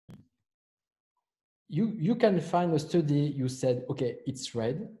you can find a study, you said, okay, it's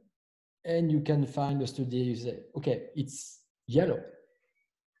red, and you can find a study, you say, okay, it's yellow.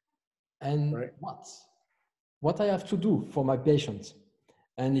 And Right. what I have to do for my patients?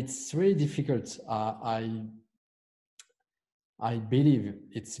 And it's really difficult. I believe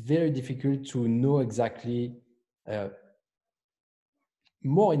it's very difficult to know exactly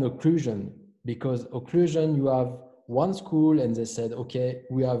more in occlusion, because occlusion, you have one school and they said, okay,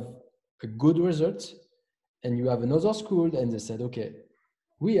 we have a good result, and you have another school and they said, okay,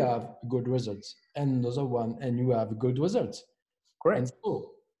 we have good results, and another one and you have good results. Correct. And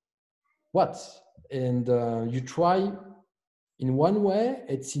so what? And you try in one way,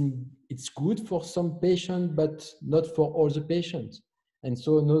 it's good for some patient, but not for all the patients. And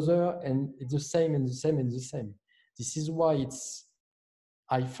so another, and it's the same and the same and the same. This is why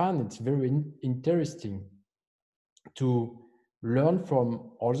I find it very interesting to learn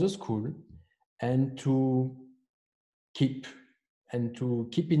from all the school and to keep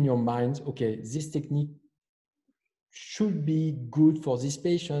in your mind, okay, this technique should be good for this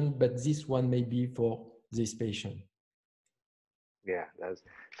patient, but this one may be for this patient. Yeah,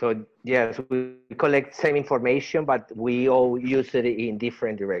 so yes, we collect same information, but we all use it in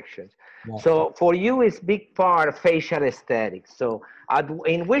different directions. Yeah. So for you, it's big part of facial aesthetics. So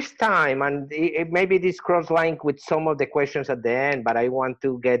in which time, and maybe this cross-link with some of the questions at the end, but I want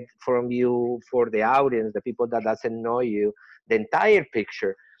to get from you, for the audience, the people that doesn't know you, the entire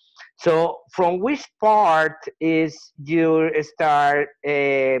picture. So from which part is you start,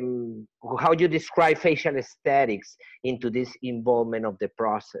 how you describe facial aesthetics into this involvement of the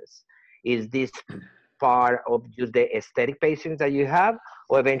process? Is this part of just the aesthetic patients that you have,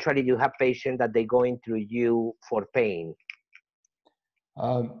 or eventually you have patients that they going through you for pain?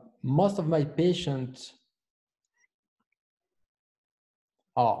 Most of my patients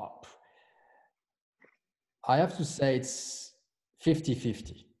are, I have to say it's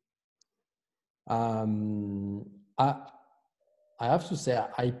 50-50. I have to say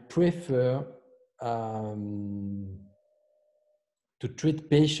I prefer to treat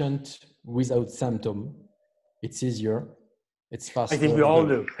patients without symptom. It's easier. It's faster. I think we all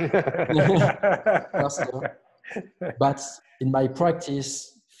do. Faster. But in my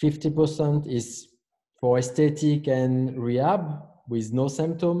practice, 50% is for aesthetic and rehab with no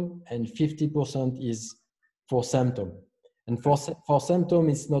symptom, and 50% is for symptom. And for symptom,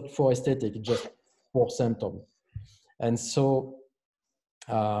 it's not for aesthetic, it's just for symptom. And so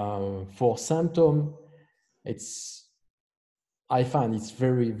for symptom, I find it's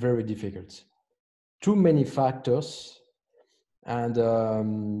very, very difficult. Too many factors and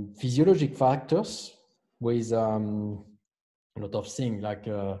physiologic factors with a lot of things like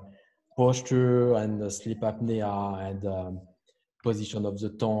posture and sleep apnea and position of the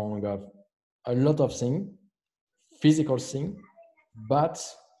tongue, a lot of things, physical things, but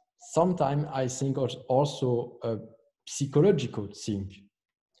sometimes I think also a psychological thing.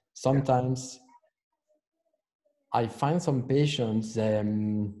 Sometimes I find some patients, I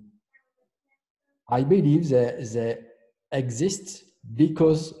believe they exist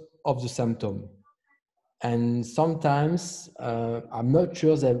because of the symptom. And sometimes I'm not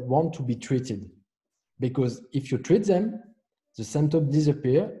sure they want to be treated, because if you treat them, the symptoms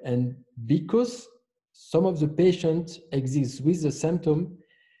disappear. And because some of the patients exist with the symptom,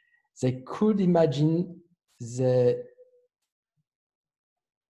 they could imagine they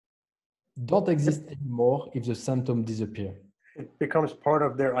don't exist anymore if the symptom disappear. It becomes part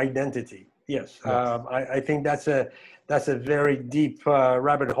of their identity. Yes, I think that's a very deep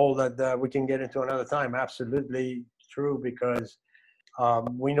rabbit hole that we can get into another time. Absolutely true, because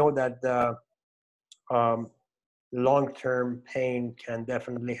we know that long-term pain can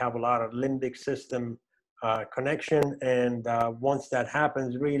definitely have a lot of limbic system connection, and once that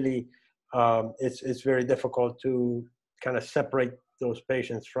happens, really, it's very difficult to kind of separate those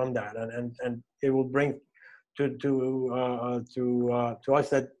patients from that, and it will bring to us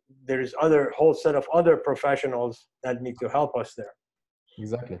that there is whole set of other professionals that need to help us there.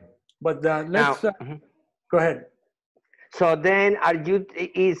 Exactly. But let's go ahead. So then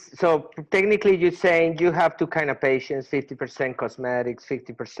so technically you're saying you have two kind of patients, 50% cosmetics,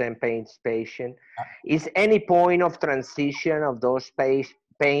 50% pain patient. Is any point of transition of those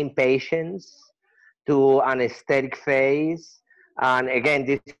pain patients to an aesthetic phase? And again,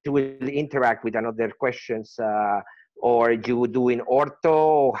 this will interact with another questions, or you doing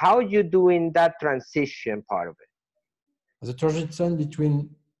ortho? How you doing that transition part of it? The transition between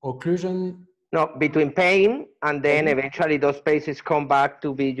occlusion? No, between pain and then eventually those patients come back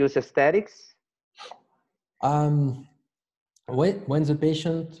to be just aesthetics? When the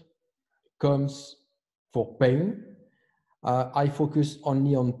patient comes for pain, I focus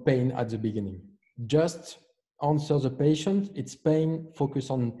only on pain at the beginning. Just answer the patient, it's pain, focus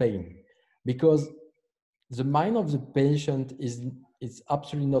on pain. Because the mind of the patient is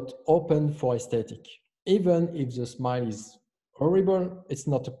absolutely not open for aesthetic. Even if the smile is horrible, it's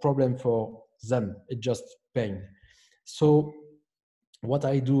not a problem for them, it's just pain. So what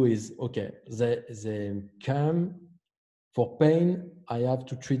I do is, okay, they come for pain, I have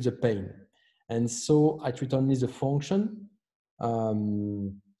to treat the pain. And so I treat only the function.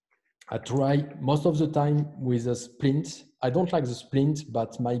 I try most of the time with a splint. I don't like the splint,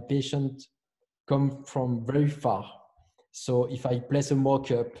 but my patient come from very far. So if I place a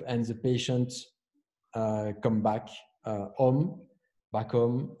mock-up and the patient come back home,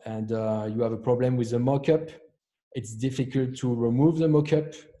 and you have a problem with the mock-up, it's difficult to remove the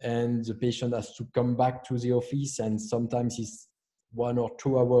mock-up, and the patient has to come back to the office, and sometimes it's 1 or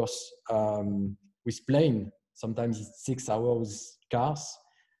 2 hours with plane. Sometimes it's 6 hours with cars.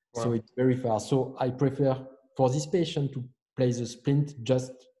 Wow. So it's very far. So I prefer for this patient to place the splint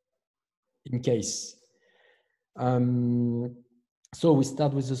just in case. So we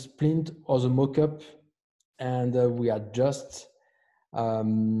start with the splint or the mock-up, and we adjust. I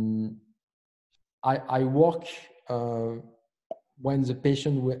work when the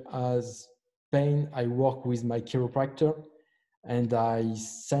patient has pain. I work with my chiropractor, and I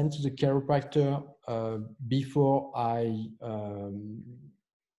send to the chiropractor before I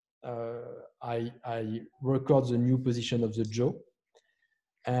record the new position of the jaw.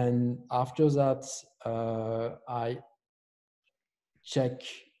 And after that, I check,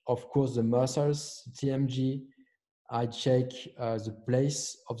 of course, the muscles, TMG. I check the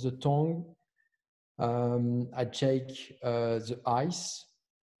place of the tongue. I check the eyes.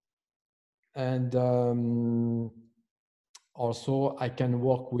 And also I can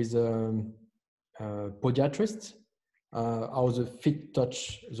work with a podiatrist, how the feet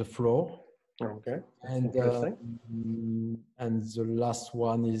touch the floor. Okay. And the last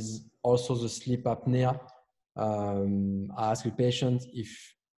one is also the sleep apnea. I ask the patient if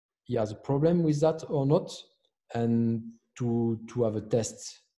he has a problem with that or not, and to have a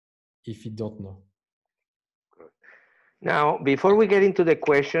test if he don't know. Now, before we get into the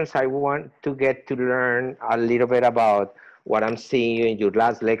questions, I want to get to learn a little bit about what I'm seeing in your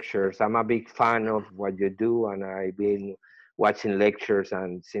last lectures. I'm a big fan of what you do, and I've been watching lectures,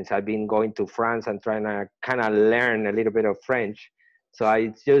 and since I've been going to France and trying to kind of learn a little bit of French, so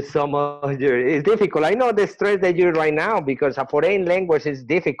I just some of your, it's difficult. I know the stress that you're right now because a foreign language is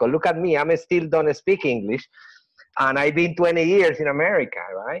difficult. Look at me, I'm still don't speak English, and I've been 20 years in America,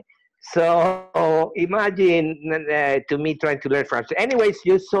 right? So imagine to me trying to learn French. Anyways,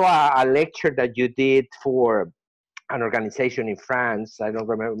 you saw a lecture that you did for an organization in France. I don't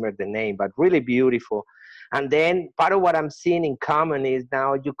remember the name, but really beautiful. And then part of what I'm seeing in common is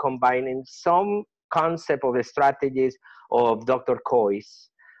now you combining some concept of the strategies of Dr. Coy's.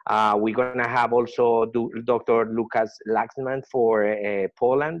 We're going to have also Dr. Lucas Laxman for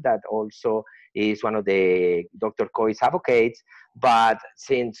Poland, that also is one of the Dr. Coy's advocates. But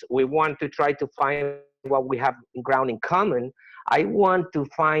since we want to try to find what we have ground in common, I want to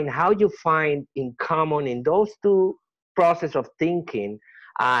find how you find in common in those two process of thinking,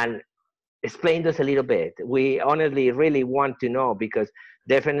 and explain this a little bit. We honestly really want to know, because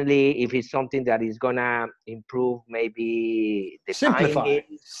definitely if it's something that is gonna improve maybe the simplify.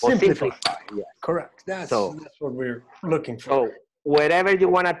 Yes. Correct. That's what we're looking for. So whatever you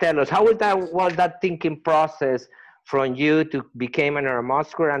want to tell us, how was that thinking process from you to become a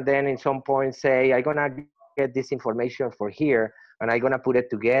neuromuscular, and then in some point say, I'm gonna get this information for here and I'm gonna put it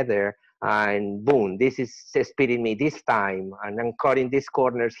together, and boom, this is speeding me this time, and I'm cutting these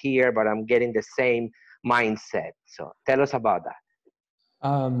corners here, but I'm getting the same mindset. So tell us about that.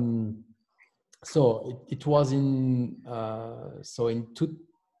 So it was in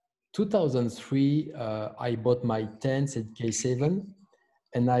 2003, I bought my TENS at K7,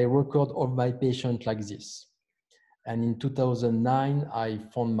 and I record all my patients like this. And in 2009, I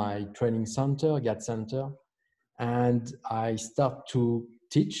found my training center, GAT Center, and I start to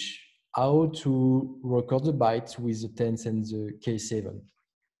teach how to record the bites with the TENS and the K7.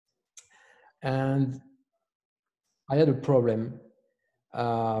 And I had a problem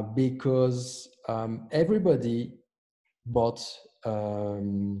because everybody bought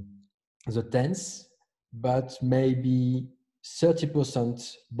the TENS, but maybe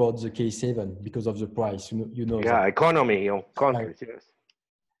 30% bought the K7 because of the price. You know. Yeah, that. Economy on countries, right. Yes.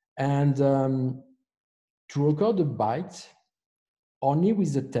 And to record a bite only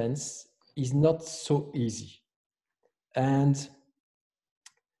with the TENS is not so easy. And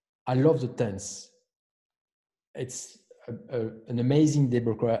I love the TENS. it's an amazing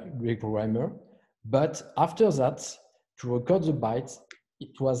reprogrammer. But after that, to record the bites,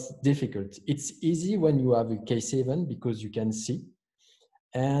 it was difficult. It's easy when you have a K7 because you can see.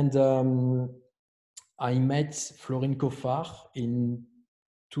 And I met Florine Coffard in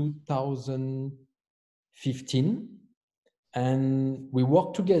 2015, and we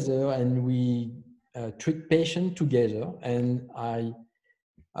worked together and we treat patients together. And I'm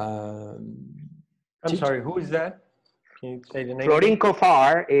sorry, who is that? Can you say the name? Florine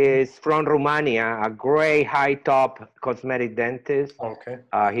Coffard is from Romania, a great high top cosmetic dentist. Okay.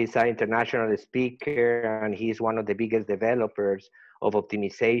 He's an international speaker, and he's one of the biggest developers of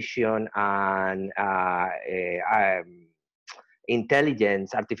optimization and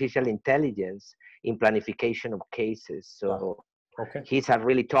intelligence, artificial intelligence in planification of cases. So okay. He's a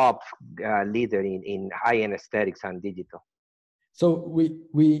really top leader in high-end aesthetics and digital. So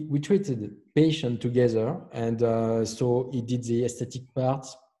we treated the patient together, and so he did the aesthetic part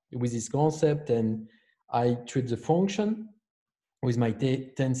with his concept, and I treat the function with my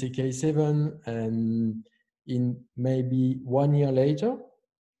 10CK7. And in maybe 1 year later,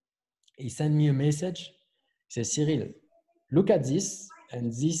 he sent me a message. He said, "Cyril, look at this,"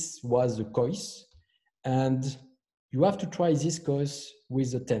 and this was the cois, and you have to try this cois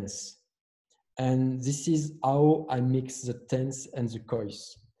with the 10s. And this is how I mix the 10s and the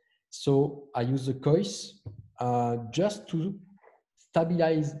cois. So I use the cois just to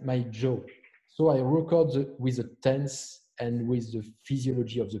stabilize my jaw. So I record with the 10s and with the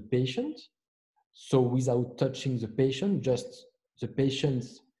physiology of the patient. So without touching the patient, just the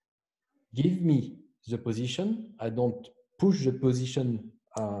patient give me the position. I don't push the position.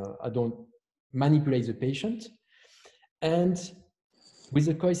 I don't manipulate the patient. And with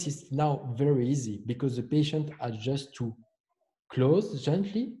the cois, it's now very easy because the patient has just to close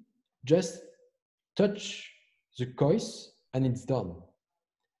gently, just touch the cois, and it's done.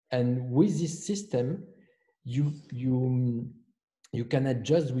 And with this system, you can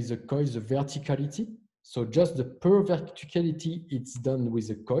adjust with the cois the verticality. So just the per verticality, it's done with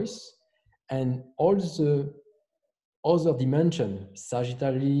the cois, and all the other dimension,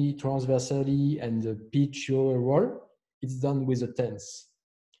 sagittally, transversally, and the pitch, yaw, roll, it's done with the 10s.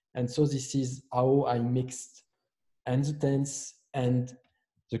 And so this is how I mixed and the 10s and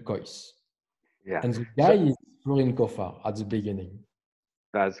the cois. Yeah. And the guy is Florine Coffard at the beginning.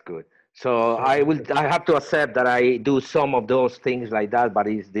 That's good. So I have to accept that I do some of those things like that, but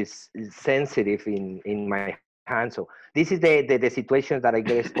is sensitive in my hand. So this is the situations that I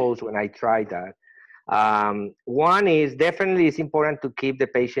get exposed when I try that. One is definitely it's important to keep the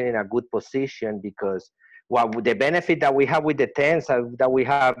patient in a good position, because the benefit that we have with the TENS that we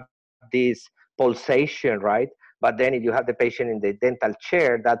have this pulsation, right? But then if you have the patient in the dental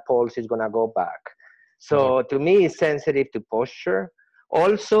chair, that pulse is going to go back. So to me, it's sensitive to posture.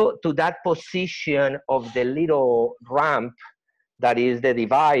 Also to that position of the little ramp that is the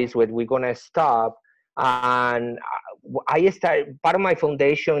device where we're going to stop. And part of my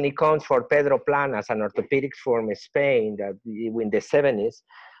foundation, it comes for Pedro Planas, an orthopedics from Spain that in the 70s.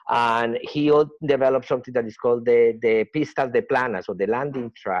 And he developed something that is called the pistas de planas, or the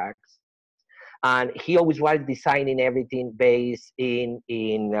landing tracks. And he always was designing everything based in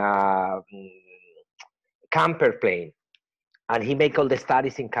camper plane. And he make all the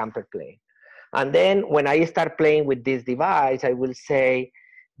studies in camper plane. And then when I start playing with this device, I will say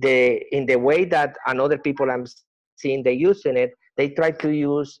in the way that another people I'm seeing they using it, they try to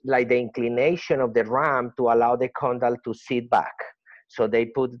use like the inclination of the ramp to allow the condyle to sit back. So they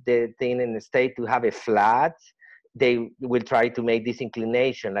put the thing in the state to have it flat. They will try to make this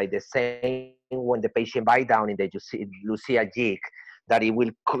inclination like the same when the patient bite down in the Lucia jig, that it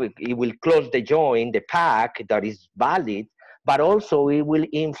will close the joint, the pack that is valid, but also it will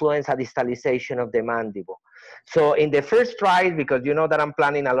influence a distalization of the mandible. So in the first try, because you know that I'm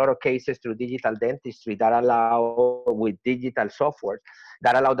planning a lot of cases through digital dentistry that allow with digital software,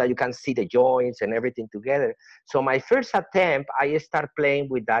 that allow that you can see the joints and everything together. So my first attempt, I start playing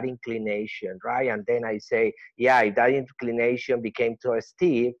with that inclination, right? And then I say, yeah, if that inclination became too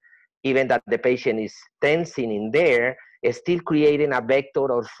steep, even that the patient is tensing in there, is still creating a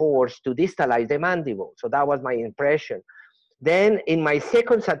vector or force to distalize the mandible. So that was my impression. Then in my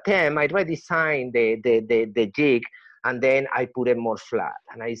second attempt, I redesigned the jig, and then I put it more flat.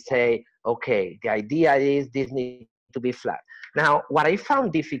 And I say, okay, the idea is this needs to be flat. Now, what I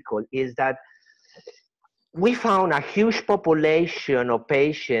found difficult is that we found a huge population of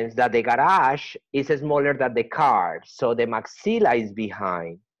patients that the garage is smaller than the car. So the maxilla is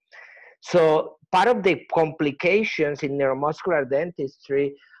behind. So part of the complications in neuromuscular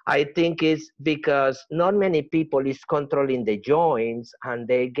dentistry I think it's because not many people is controlling the joints and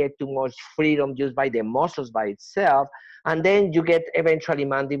they get too much freedom just by the muscles by itself. And then you get eventually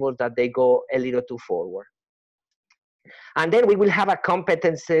mandibles that they go a little too forward. And then we will have a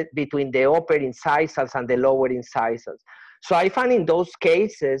competence between the upper incisors and the lower incisors. So I found in those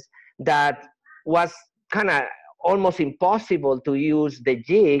cases that was kind of almost impossible to use the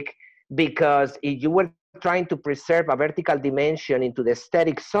jig, because if you were trying to preserve a vertical dimension into the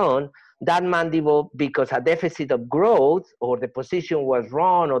aesthetic zone, that mandible, because a deficit of growth or the position was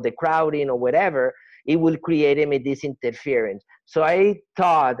wrong or the crowding or whatever, it will create this interference. So I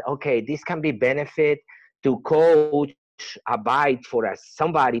thought, okay, this can be benefit to coach a bite for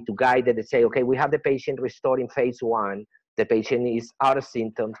somebody to guide it and say, okay, we have the patient restored in phase 1. The patient is out of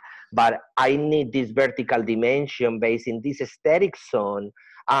symptoms, but I need this vertical dimension based in this aesthetic zone.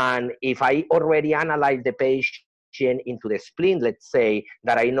 And if I already analyze the patient into the spleen, let's say,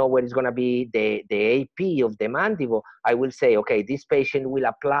 that I know where it's going to be the AP of the mandible, I will say, okay, this patient will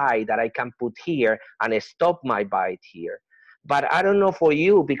apply that I can put here and stop my bite here. But I don't know for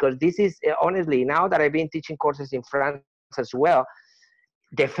you, because this is honestly, now that I've been teaching courses in France as well,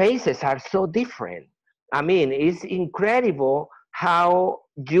 the faces are so different. I mean, it's incredible how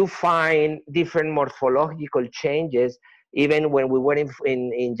you find different morphological changes, even when we were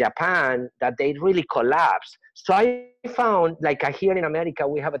in Japan, that they really collapse. So I found, like here in America,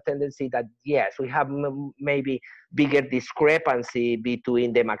 we have a tendency that, yes, we have maybe bigger discrepancy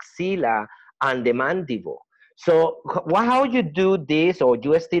between the maxilla and the mandible. So how you do this, or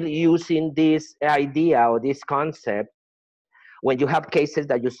you are still using this idea or this concept when you have cases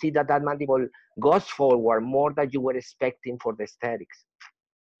that you see that that mandible goes forward more than you were expecting for the aesthetics?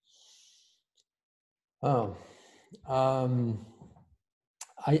 Oh, I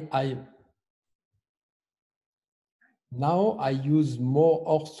now I use more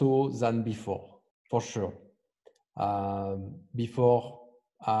ortho than before, for sure. Before,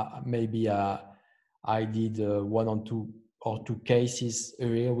 maybe I did one or two cases a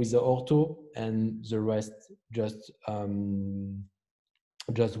year with the ortho, and the rest just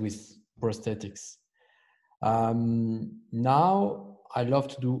with prosthetics. Now I love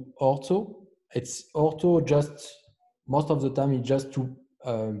to do ortho. It's ortho just most of the time. It's just to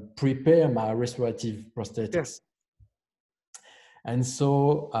prepare my restorative prosthetics. Yeah. And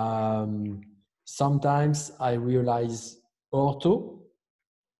so sometimes I realize ortho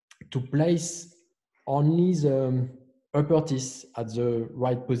to place only the upper teeth at the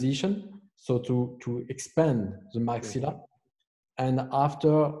right position, so to expand the maxilla. And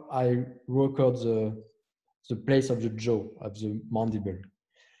after I record the place of the jaw, of the mandible.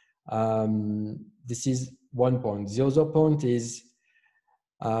 This is one point. The other point is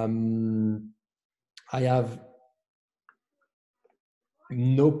I have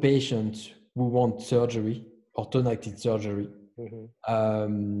no patient who want surgery, orthodontic surgery.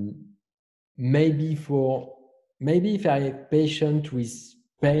 Maybe if I have a patient with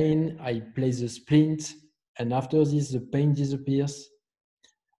pain, I place the splint, and after this the pain disappears.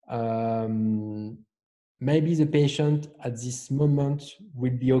 Maybe the patient at this moment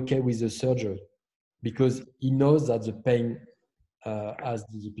will be okay with the surgery because he knows that the pain has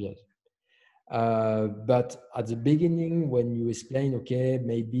disappeared. But at the beginning, when you explain, okay,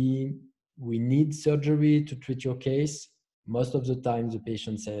 maybe we need surgery to treat your case, most of the time the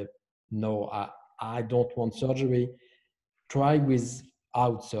patient say, no, I don't want surgery. Try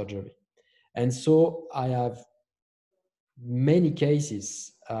without surgery. And so I have many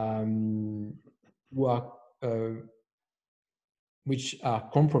cases who are which are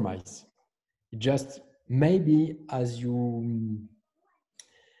compromised. Just maybe as you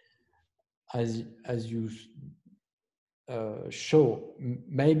show,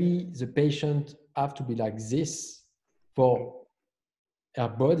 maybe the patient have to be like this for her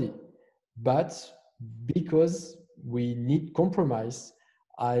body, but because we need compromise,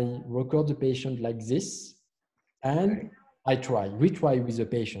 I record the patient like this, and we try with the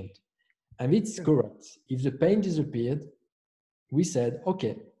patient, and it's correct. If the pain disappeared, we said,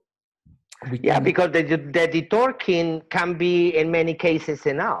 okay. Because the detorquing can be in many cases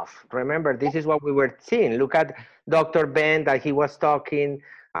enough. Remember, this is what we were seeing. Look at Dr. Ben that he was talking,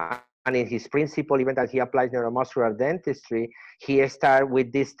 and in his principle, even that he applies neuromuscular dentistry, he started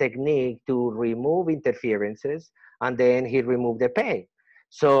with this technique to remove interferences, and then he removed the pain.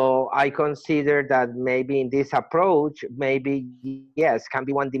 So I consider that maybe in this approach, maybe, yes, can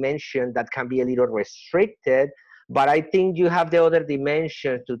be one dimension that can be a little restricted, but I think you have the other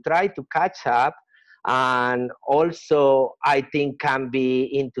dimension to try to catch up and also I think can be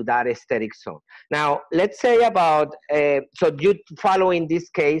into that aesthetic zone. Now, let's say about, so you follow in these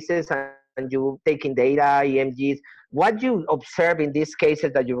cases and you taking data, EMGs, what you observe in these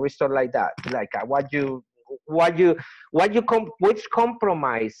cases that you restore like that, like which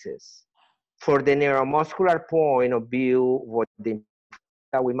compromises for the neuromuscular point of view, what the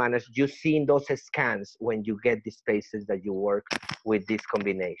that we manage, you see in those scans when you get the spaces that you work with this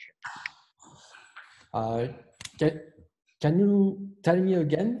combination? Can you tell me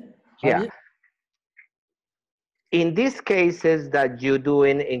again, Yeah. Javier? In these cases that you do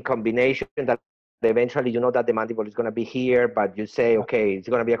in combination, that eventually you know that the mandible is going to be here, but you say, okay, it's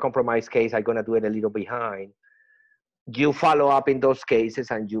going to be a compromised case, I'm going to do it a little behind. You follow up in those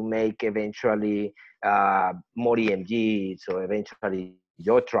cases and you make eventually more EMGs, so eventually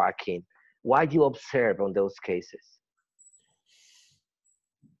you're tracking. What you observe on those cases?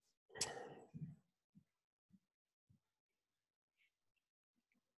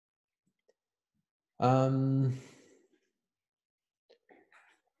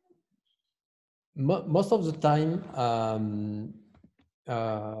 Most of the time,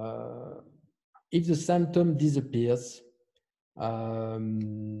 if the symptom disappears,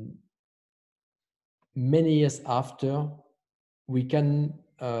 many years after, we can,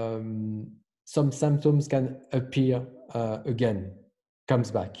 some symptoms can appear again,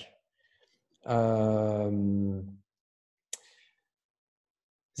 comes back.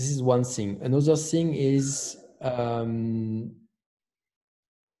 This is one thing. Another thing is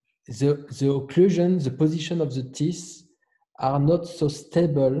the occlusion, the position of the teeth are not so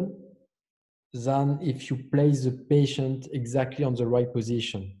stable than if you place the patient exactly on the right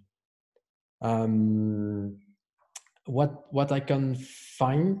position. What I can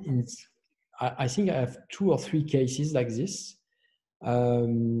find is, I think I have 2 or 3 cases like this.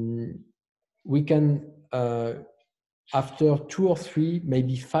 We can, after 2 or 3,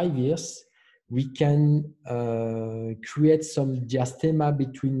 maybe 5 years, we can create some diastema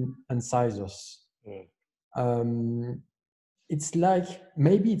between incisors. It's like,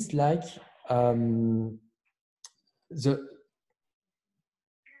 maybe it's like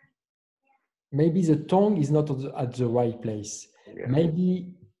maybe the tongue is not at the right place. Yeah.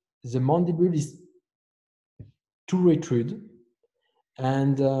 Maybe the mandible is too retrude,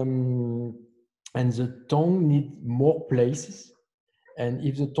 and the tongue needs more places. And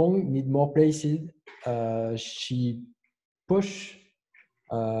if the tongue needs more places, she push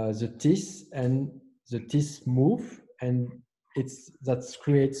the teeth, and the teeth move, and that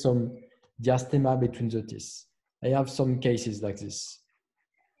creates some diastema between the teeth. I have some cases like this.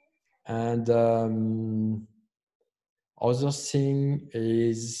 And other thing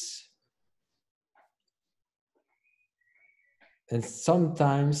is, and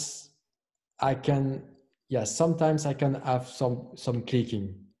sometimes I can have some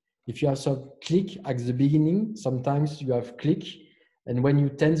clicking. If you have some click at the beginning, sometimes you have click, and when you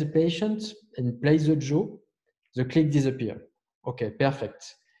tense the patient and place the jaw, the click disappear. Okay,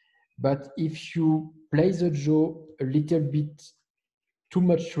 perfect. But if you place the jaw a little bit too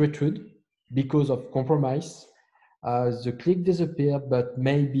much retrude because of compromise, the click disappeared, but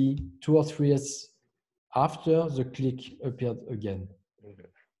maybe 2 or 3 years after, the click appeared again. Mm-hmm.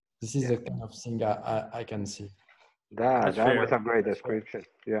 This is the kind of thing I can see. That was a great description.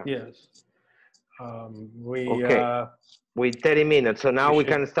 Yeah. Yes. Okay. With 30 minutes, so now we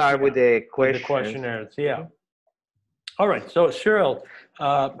can start with the questions. With the questionnaires, yeah. All right, so Cyril,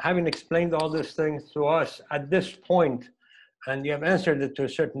 having explained all these things to us at this point, and you have answered it to a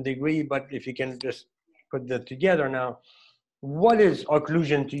certain degree, but if you can just put that together now, what is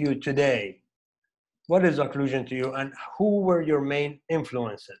occlusion to you today? What is occlusion to you, and who were your main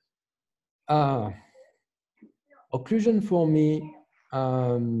influences? Occlusion for me,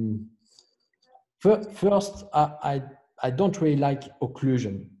 first, I don't really like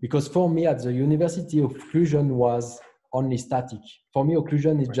occlusion, because for me at the university, occlusion was only static. For me,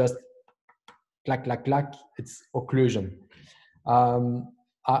 occlusion is just clack, clack, clack, it's occlusion.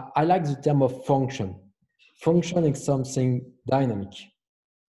 I like the term of function. Function is something dynamic.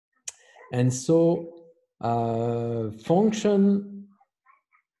 And so function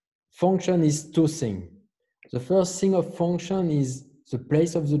is 2 things. The first thing of function is the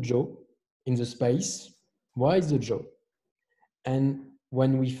place of the jaw in the space. Where is the jaw? And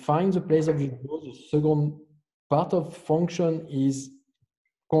when we find the place of the jaw, the second part of function is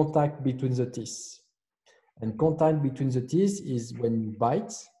contact between the teeth. And contact between the teeth is when you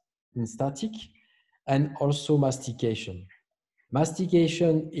bite in static, and also mastication.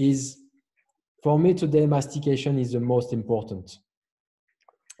 Mastication is, for me today, mastication is the most important.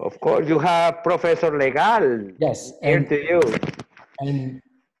 Of course, you have Professor Legal Yes, here to you. and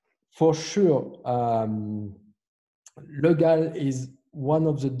for sure, Legal is one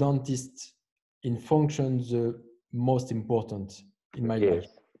of the dentists in function the most important in my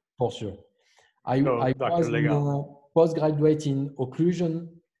life, for sure. I was in a postgraduate in occlusion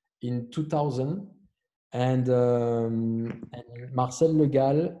in 2000, and Marcel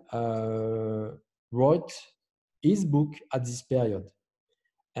Legal wrote his book at this period,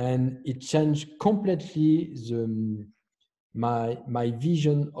 and it changed completely my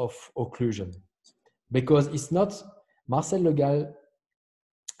vision of occlusion, because it's not Marcel Legal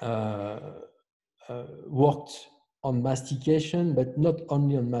worked on mastication, but not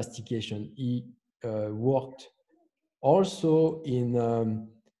only on mastication. He worked also in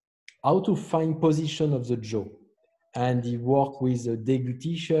how to find position of the jaw, and he worked with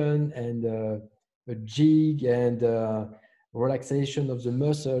deglutition and a jig and relaxation of the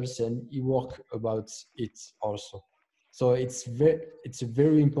muscles, and he worked about it also. So it's a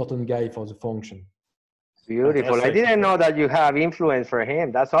very important guy for the function. Beautiful. Fantastic. I didn't know that you have influence for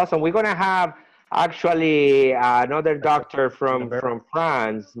him. That's awesome. We're gonna have actually another doctor from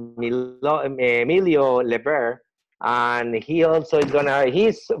France, Emilio Lebert, and he also is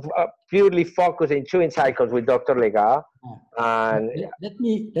he's purely focused in chewing cycles with Dr. Legal. And let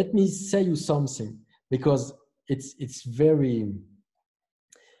me say you something, because it's very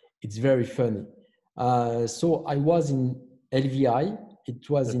funny. So I was in LVI. It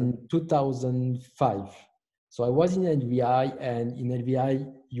was in 2005. So I was in LVI, and in LVI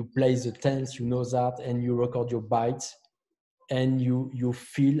you play the tense, you know that, and you record your bites, and you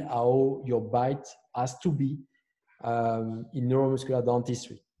feel how your bite has to be in neuromuscular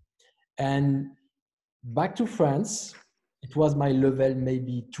dentistry. And back to France, it was my level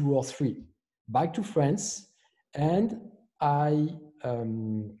maybe 2 or 3. Back to France, and I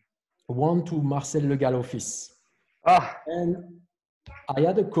went to Marcel Legal office. And I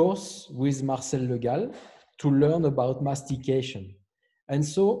had a course with Marcel Legal to learn about mastication. And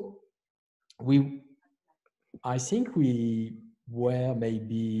so I think we were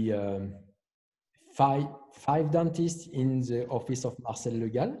maybe five dentists in the office of Marcel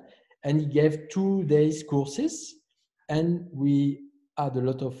Legal, and he gave 2 days courses, and we had a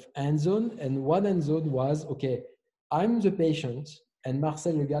lot of hands-on, and one hands-on was, okay, I'm the patient, and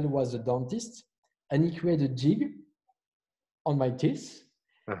Marcel Legal was the dentist, and he created a jig on my teeth,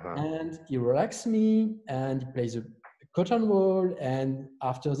 and he relaxed me, and he plays a cotton roll, and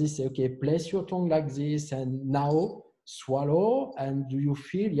after this, say, okay, place your tongue like this, and now swallow, and do you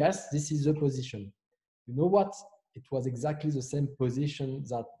feel, yes, this is the position. You know what? It was exactly the same position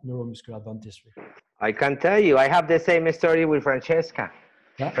that neuromuscular dentistry. I can tell you, I have the same story with Francesca.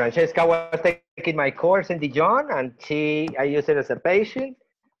 Yeah. Francesca was taking my course in Dijon, and I used it as a patient,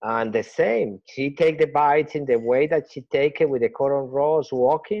 and the same. She take the bites in the way that she take it with the cotton rolls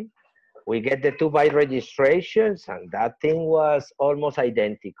walking. We get the 2 bite registrations, and that thing was almost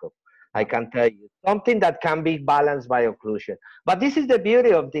identical. I can tell you, something that can be balanced by occlusion. But this is the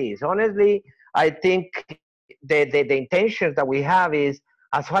beauty of this. Honestly, I think the intentions that we have is,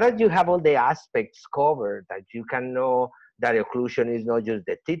 as far as you have all the aspects covered, that you can know that occlusion is not just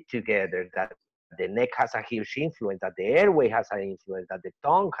the teeth together, that the neck has a huge influence, that the airway has an influence, that the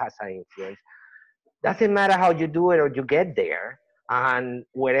tongue has an influence. Doesn't matter how you do it or you get there. And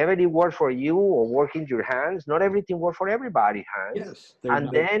wherever it works for you or working your hands, not everything works for everybody's hands. Yes, and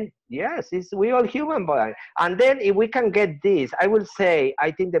then, yes, we all human bodies. And then if we can get this, I will say,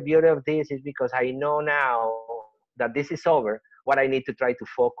 I think the beauty of this is because I know now that this is over, what I need to try to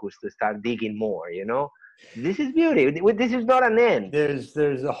focus to start digging more, you know? This is beauty. This is not an end. There's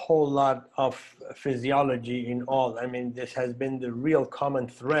a whole lot of physiology in all. I mean, this has been the real common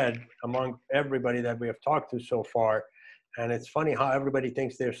thread among everybody that we have talked to so far. And it's funny how everybody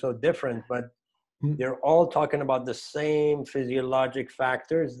thinks they're so different, but they're all talking about the same physiologic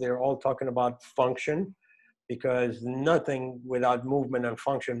factors. They're all talking about function, because nothing without movement and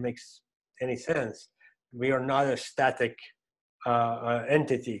function makes any sense. We are not a static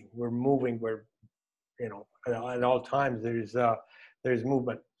entity. We're moving. We're, you know, at all times there's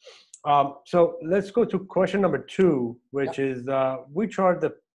movement. So let's go to question number 2, which is which are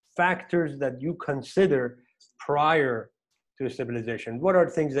the factors that you consider prior to stabilization? What are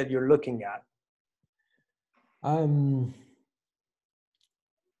things that you're looking at?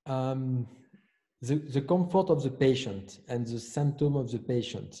 The comfort of the patient and the symptom of the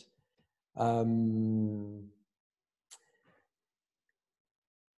patient.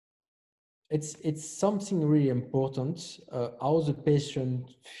 It's something really important, how the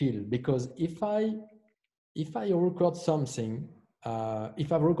patient feel, because if I record something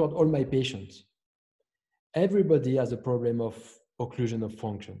if I record all my patients, everybody has a problem of occlusion of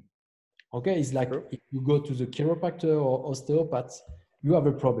function. Okay, it's like if you go to the chiropractor or osteopath, you have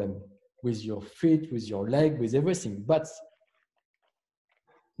a problem with your feet, with your leg, with everything. But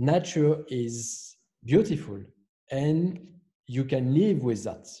nature is beautiful, and you can live with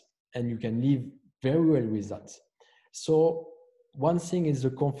that, and you can live very well with that. So one thing is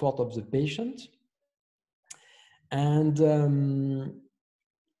the comfort of the patient, and the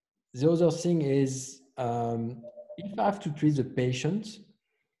other thing is if I have to treat the patient,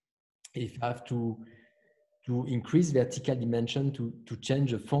 if I have to increase vertical dimension, to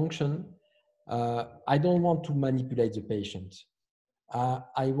change the function, I don't want to manipulate the patient.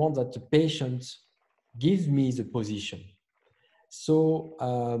 I want that the patient gives me the position. So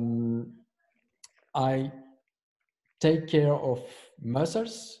I take care of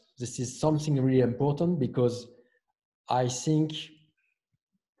muscles. This is something really important because I think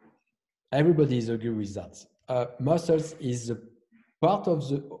everybody is agree with that. Muscles is a part of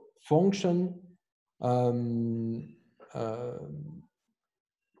the function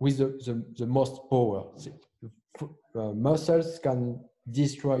with the most power. Muscles can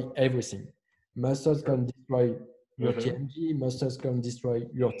destroy everything. Muscles can destroy your TMG, muscles can destroy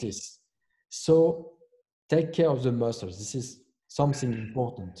your teeth. So take care of the muscles. This is something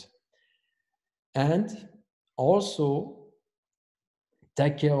important. And also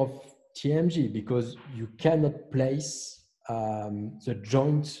take care of TMG, because you cannot place the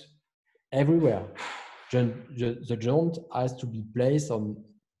joint everywhere. The joint has to be placed on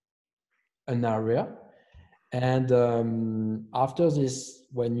an area. And after this,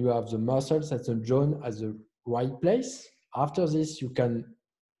 when you have the muscles at the joint at the right place, after this, you can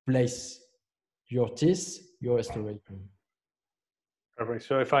place your teeth, your restoration. Perfect.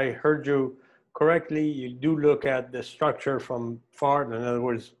 So if I heard you correctly, you do look at the structure from far, in other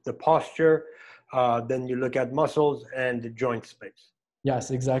words, the posture, then you look at muscles and the joint space.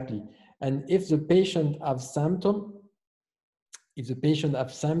 Yes, exactly. And if the patient has symptom,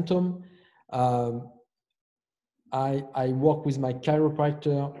 I work with my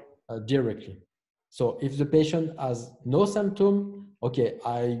chiropractor directly. So if the patient has no symptom, okay,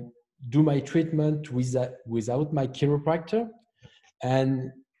 I do my treatment without my chiropractor.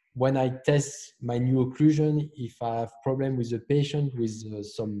 And when I test my new occlusion, if I have problem with the patient with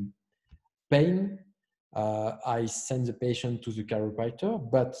some pain, I send the patient to the chiropractor.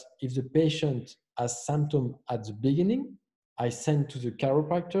 But if the patient has symptom at the beginning, I send to the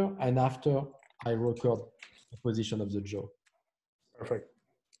chiropractor, and after I record the position of the jaw. Perfect.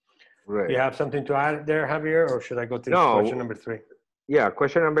 Right. Do you have something to add there, Javier, or should I go to question number 3? Yeah,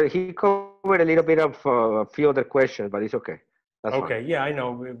 question number, he covered a little bit of a few other questions, but it's okay. That's okay, fine. Yeah, I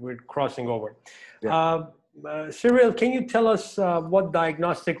know, we're crossing over. Yeah. Cyril, can you tell us what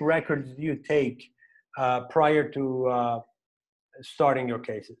diagnostic records do you take prior to starting your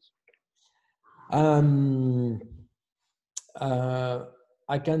cases? I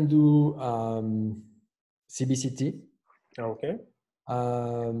can do CBCT. Okay.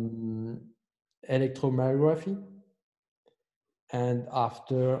 Electromyography, and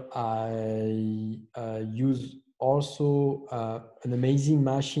after I use also an amazing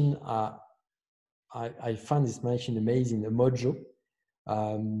machine. I find this machine amazing, a Mojo,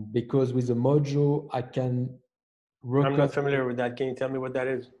 because with the Mojo I can record. I'm not familiar with that. Can you tell me what that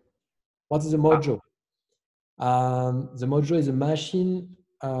is? What is a Mojo? The Mojo is a machine.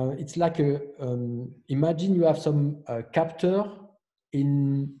 It's like a imagine you have some captor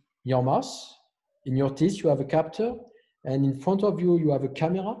in your mouth, in your teeth. You have a captor, and in front of you you have a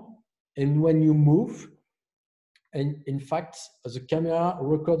camera. And when you move, and in fact, the camera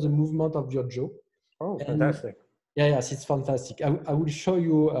records the movement of your jaw. Oh, fantastic! Yes, it's fantastic. I will show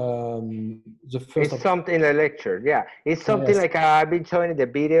you the first. It's something in a lecture. Yeah, it's something like I've been showing the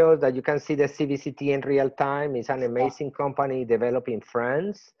videos that you can see the CBCT in real time. It's an amazing company developed in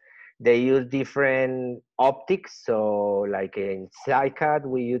France. They use different optics. So like in SciCat,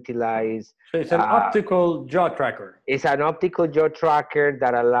 we utilize. So it's an optical jaw tracker. It's an optical jaw tracker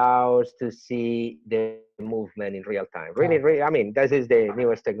that allows to see the movement in real time. Really, I mean, this is the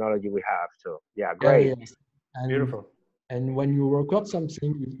newest technology we have. So yeah, great. Yes. And, beautiful. And when you record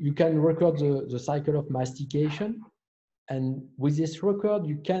something, you can record the cycle of mastication. And with this record,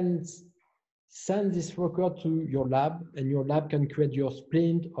 you can send this record to your lab, and your lab can create your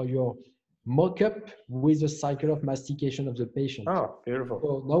splint or your mock-up with the cycle of mastication of the patient. Oh, beautiful.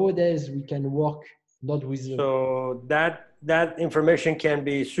 So nowadays, we can work not with the... So that information can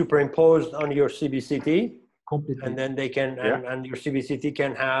be superimposed on your CBCT. Completely. And then they can, and your CBCT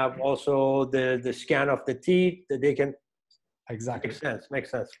can have also the scan of the teeth, that they can Exactly.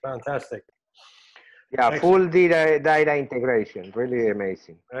 Makes sense. Fantastic. Yeah, Excellent. full data integration. Really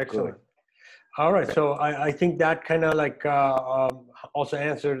amazing. Excellent. Good. All right, so I think that kind of like also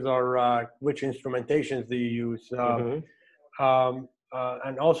answers our which instrumentations do you use,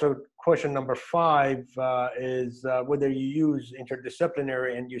 and also question number 5 is whether you use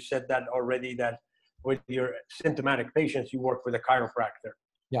interdisciplinary, and you said that already, that with your symptomatic patients you work with a chiropractor.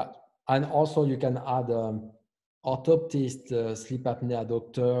 Yeah, and also you can add orthoptist, sleep apnea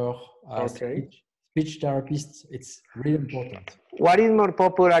doctor, Okay. speech therapist. It's really important. What is more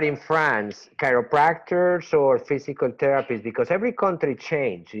popular in France, chiropractors or physical therapists? Because every country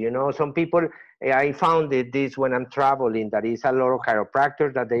change, you know, some people, I found this when I'm traveling, that is a lot of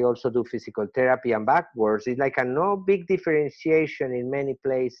chiropractors that they also do physical therapy and backwards. It's like a no big differentiation in many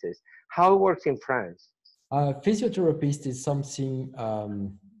places. How it works in France? Physiotherapist is something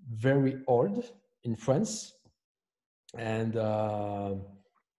very old in France, and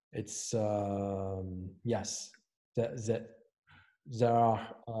it's yes, there are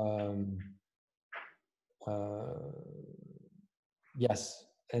yes,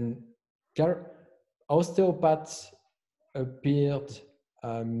 and osteopaths appeared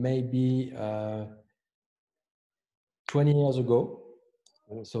maybe 20 years ago,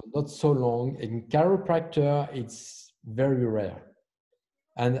 so not so long. In chiropractor, it's very rare,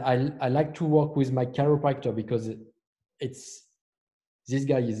 and I like to work with my chiropractor because this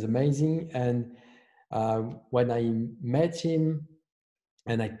guy is amazing. And when I met him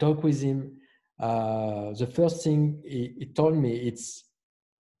and I talked with him, the first thing he told me, it's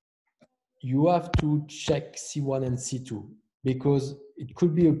you have to check C1 and C2 because it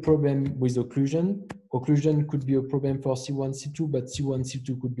could be a problem with occlusion. Occlusion could be a problem for C1, C2, but C1,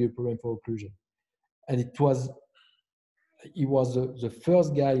 C2 could be a problem for occlusion. And he was the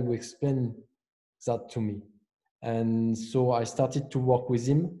first guy who explained that to me. And so I started to work with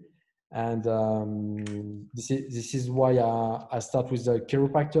him. And this is why I start with the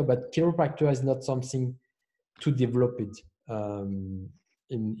chiropractor, but chiropractor is not something to develop it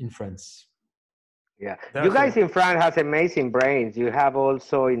in France. Yeah, Definitely. you guys in France has amazing brains. You have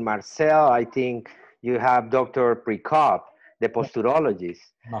also in Marseille, I think you have Dr. Precop, the posturologist.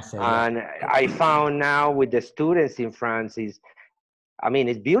 Marseille, And yeah. I found now with the students in France is, I mean,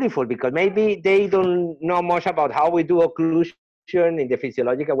 it's beautiful because maybe they don't know much about how we do occlusion in the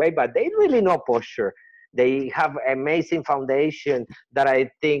physiological way, but they really know posture. They have amazing foundation that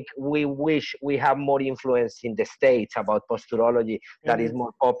I think we wish we have more influence in the States about posturology that is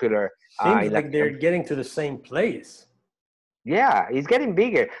more popular. Seems like they're getting to the same place. Yeah, it's getting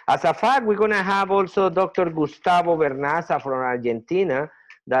bigger. As a fact, we're going to have also Dr. Gustavo Bernaza from Argentina,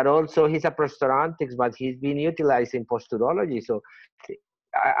 that also he's a prosthodontics, but he's been utilized in posturology. So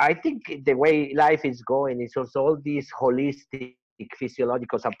I think the way life is going is also all this holistic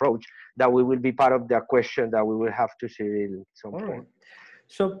physiological approach that we will be part of the question that we will have to Cyril at some point. Right.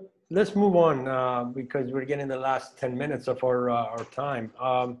 So let's move on because we're getting the last 10 minutes of our time.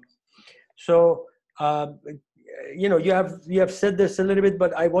 You know, you have said this a little bit,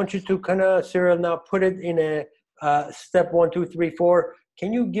 but I want you to kind of, Cyril, now put it in a step 1, 2, 3, 4.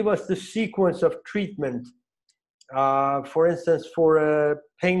 Can you give us the sequence of treatment? For instance, for a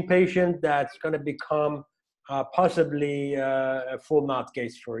pain patient that's going to become possibly a full mouth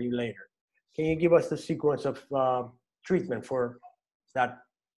case for you later. Can you give us the sequence of treatment for that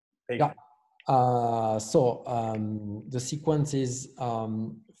patient? Yeah. The sequence is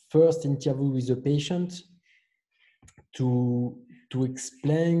first interview with the patient to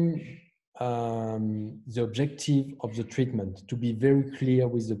explain the objective of the treatment, to be very clear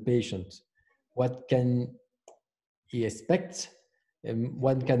with the patient. What can he expect and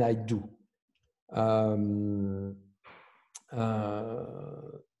what can I do?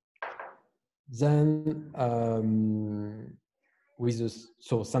 Then with a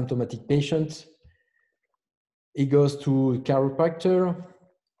symptomatic patient, he goes to chiropractor,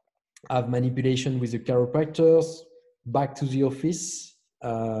 have manipulation with the chiropractors, back to the office.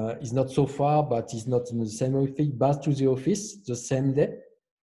 He's not so far, but he's not in the same office, back to the office the same day.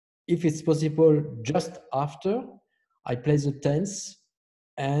 If it's possible, just after, I place the TENS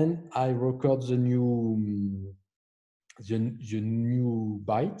and I record the new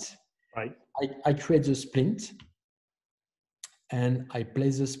bite. Right. I create the splint and I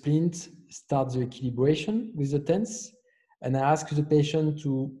place the splint, start the equilibration with the TENS, and I ask the patient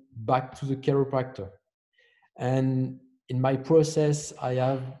to back to the chiropractor. And in my process, I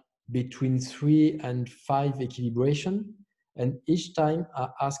have between 3 and 5 equilibration. And each time I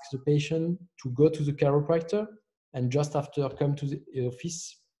ask the patient to go to the chiropractor and just after come to the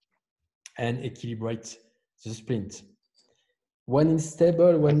office and equilibrate the splint. when it's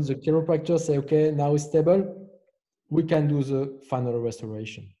stable, when the chiropractor say, okay, now it's stable, we can do the final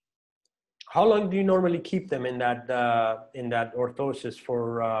restoration. How long do you normally keep them in that orthosis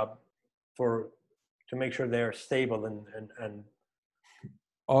to make sure they're stable and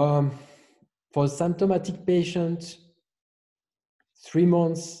for symptomatic patients, 3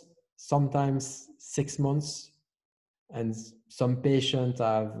 months, sometimes 6 months, and some patients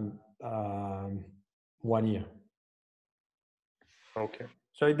have 1 year. Okay,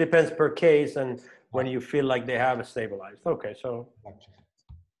 so it depends per case and when you feel like they have it stabilized. Okay, so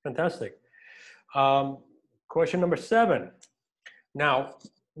fantastic. Question number 7. Now,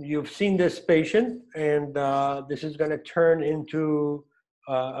 you've seen this patient, and this is going to turn into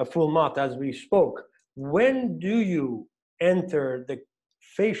a full mouth as we spoke. When do you enter the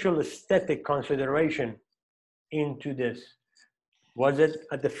facial aesthetic consideration into this? Was it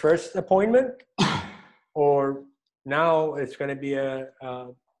at the first appointment, or now it's going to be a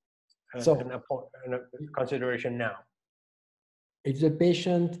consideration now? If the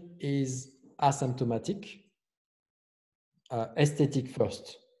patient is asymptomatic, aesthetic first.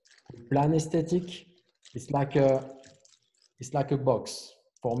 Plan aesthetic, it's like a box.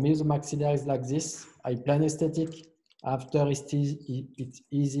 For me, the maxillary is like this. I plan aesthetic. After it's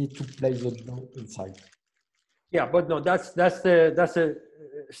easy to place the joint inside. Yeah, but no, that's a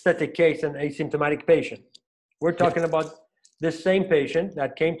aesthetic case and asymptomatic patient. We're talking about this same patient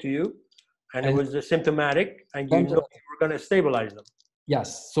that came to you, and it was symptomatic, and you know you were going to stabilize them. Yes.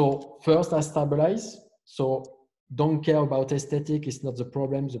 So first I stabilize. So don't care about aesthetic. It's not the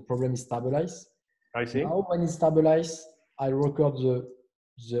problem. The problem is stabilize. I see. Now when it's stabilized, I record the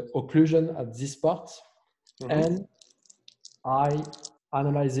occlusion at this part, and I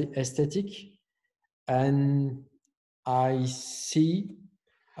analyze the aesthetic, and I see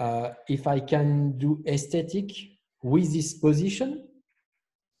if I can do aesthetic with this position.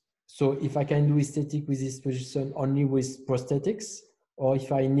 So if I can do aesthetic with this position only with prosthetics, or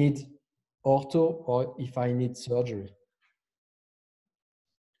if I need ortho, or if I need surgery.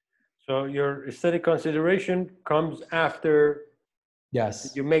 So your aesthetic consideration comes after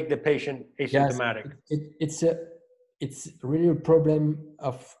you make the patient asymptomatic. Yes, it's really a problem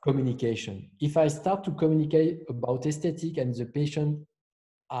of communication. If I start to communicate about aesthetic and the patient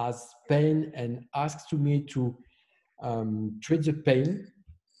has pain and asks to me to treat the pain,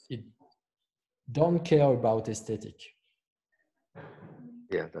 it don't care about aesthetic.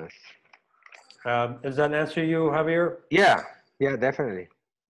 Yeah, that's. Does that answer you, Javier? Yeah, definitely.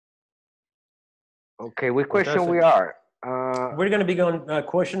 Okay, which question we are? We're going to be going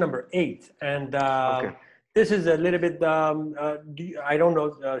question number 8, and okay. This is a little bit. I don't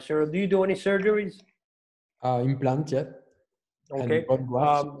know, Cyril. Do you do any surgeries? Implant, yeah. Okay.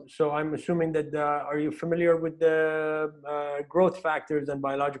 So I'm assuming that. Are you familiar with the growth factors and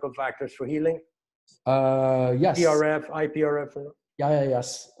biological factors for healing? Yes. PRF, IPRF.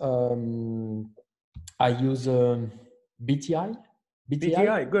 Yes. I use BTI.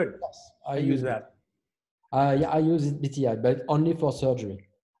 BTI, good. Yes, I use that. Yeah, I use it BTI, but only for surgery.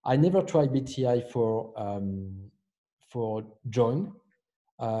 I never tried BTI for joint.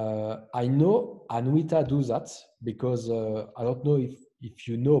 I know Anuita do that because I don't know if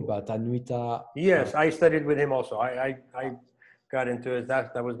you know, but Anuita. Yes, I studied with him also. I got into it.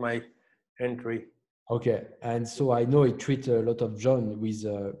 That was my entry. Okay, and so I know he treats a lot of joint with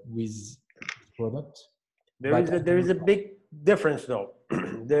product. There is a big difference though.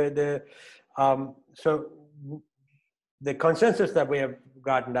 So the consensus that we have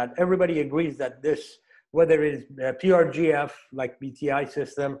gotten, that everybody agrees that this, whether it is PRGF like BTI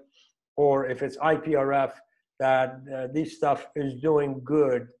system, or if it's IPRF, that this stuff is doing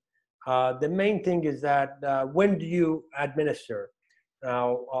good. The main thing is that when do you administer?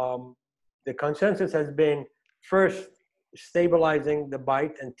 Now, the consensus has been first stabilizing the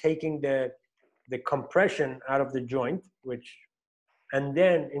bite and taking the compression out of the joint, and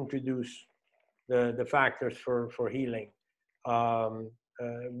then introduce the factors for healing.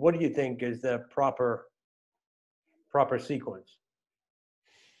 What do you think is the proper sequence?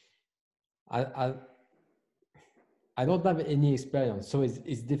 I don't have any experience, so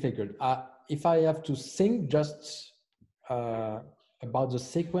it's difficult. If I have to think just about the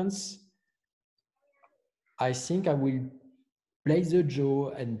sequence, I think I will place the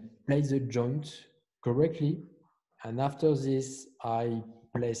jaw and place the joint correctly, and after this, I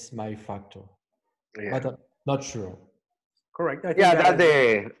place my factor. Yeah. But I'm not sure. Correct. I think that's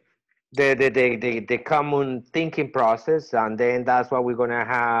the common thinking process, and then that's what we're gonna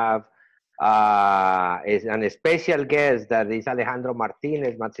have is a special guest that is Alejandro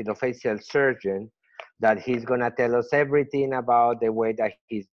Martinez, maxillofacial surgeon, that he's going to tell us everything about the way that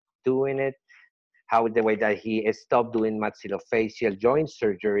he's doing it, how the way that he stopped doing maxillofacial joint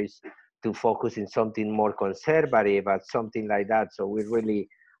surgeries to focus in something more conservative or something like that. So we're really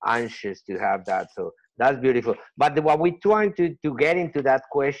anxious to have that. So that's beautiful. But what we're trying to get into that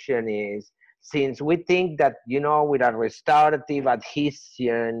question is, since we think that, with a restorative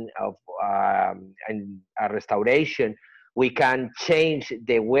adhesion of and a restoration, we can change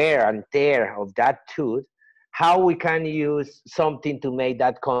the wear and tear of that tooth, how we can use something to make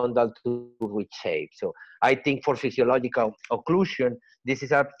that condyle to reshape. So I think for physiological occlusion, this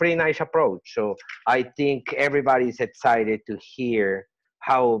is a pretty nice approach. So I think everybody is excited to hear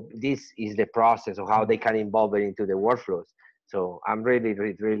how this is the process or how they can involve it into the workflows. So I'm really,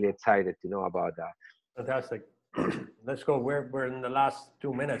 really, really excited to know about that. Fantastic. Let's go. We're in the last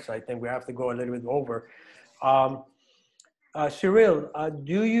 2 minutes. I think we have to go a little bit over. Cyril,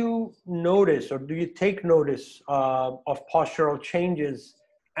 do you notice or do you take notice of postural changes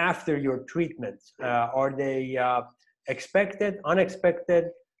after your treatment? Are they expected,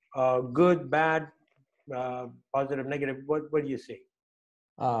 unexpected, good, bad, positive, negative? What do you see?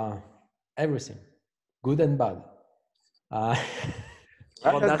 Everything, good and bad.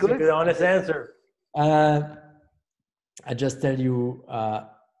 Well, that's a good, honest answer. I just tell you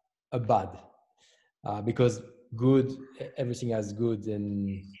a bad, because good, everything has good,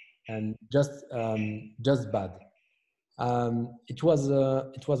 and just bad. It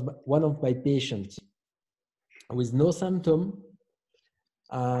was one of my patients with no symptom,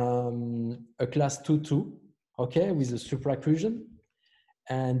 a class 2-2, okay, with a supraocclusion,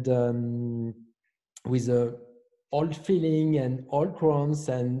 and with a old feeling and old crowns,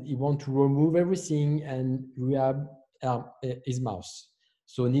 and he want to remove everything and rehab his mouth.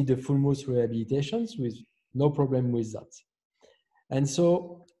 So need a full mouth rehabilitations with no problem with that. And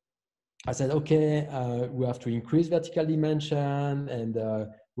so I said, okay, we have to increase vertical dimension and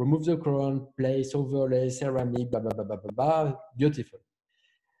remove the crown, place overlay, ceramic, blah, blah, blah, blah, blah, blah, beautiful.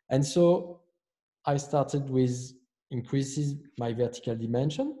 And so I started with increases my vertical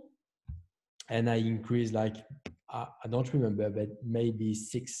dimension, and I increased like, I don't remember, but maybe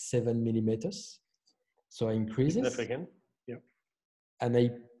 6-7 millimeters. So I increase it. Significant, yeah. And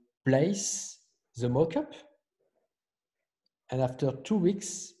I place the mock-up. And after 2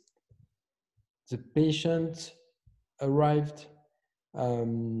 weeks, the patient arrived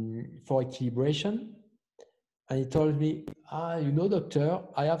for equilibration. And he told me, doctor,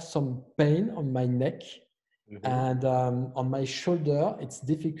 I have some pain on my neck. Mm-hmm. And on my shoulder, it's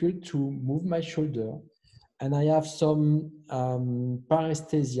difficult to move my shoulder. And I have some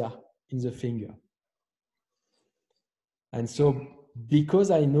paresthesia in the finger. And so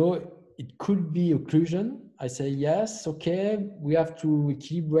because I know it could be occlusion, I say, yes, okay, we have to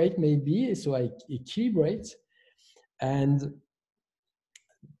equilibrate maybe. So I equilibrate. And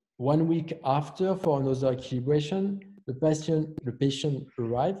 1 week after, for another equilibration, the patient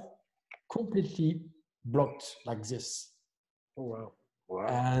arrived completely blocked like this. Oh, wow. Wow.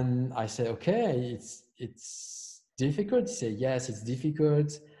 And I say, okay, it's difficult. He said, yes, it's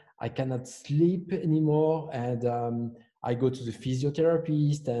difficult. I cannot sleep anymore. And I go to the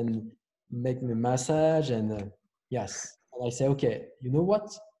physiotherapist and make me a massage. And yes, and I say, okay, you know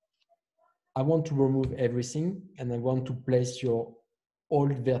what? I want to remove everything and I want to place your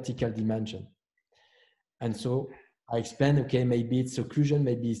old vertical dimension. And so I explain, okay, maybe it's occlusion,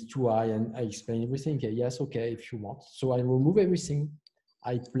 maybe it's too high, and I explain everything. Okay, yes, okay, if you want. So I remove everything.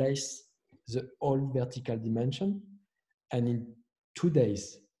 I place the old vertical dimension, and in 2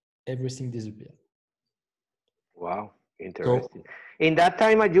 days, everything disappeared. Wow, interesting. So, in that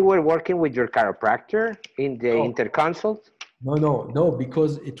time, you were working with your chiropractor in the interconsult? No,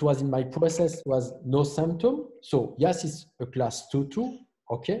 because it was in my process, was no symptom. So yes, it's a class 2-2,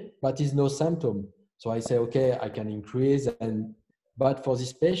 okay, but it's no symptom. So I say, okay, I can increase, but for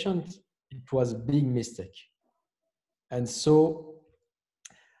this patient, it was a big mistake. And so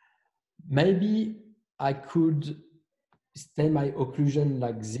maybe I could stay my occlusion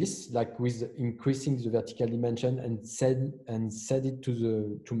like this, like with increasing the vertical dimension and set it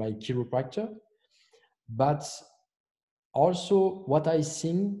to my chiropractor. But also what I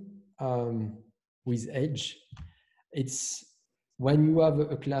think with age, it's when you have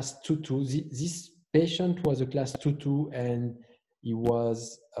a class 2-2, this patient was a class 2-2 and he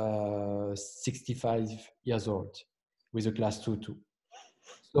was 65 years old with a class 2-2.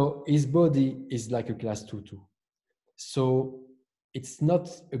 So his body is like a class 2-2. So it's not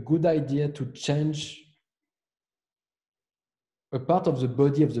a good idea to change a part of the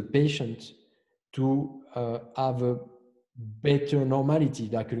body of the patient to have a better normality,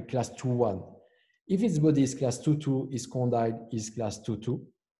 like a class 2-1. if its body is class 2-2, its condyle is class 2-2.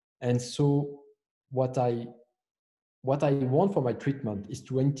 And so what I want for my treatment is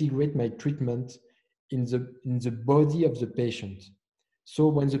to integrate my treatment in the body of the patient. So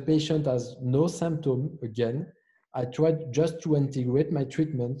when the patient has no symptom, again, I tried just to integrate my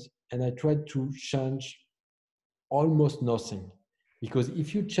treatment, and I tried to change almost nothing. Because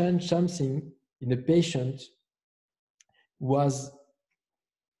if you change something in a patient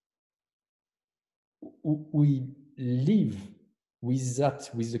we live with that,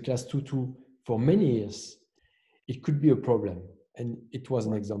 with the class 2-2 for many years, it could be a problem. And it was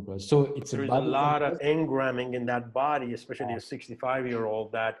an example. So it's There's a lot of engramming in that body, especially a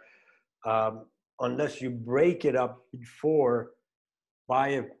 65-year-old, that unless you break it up before by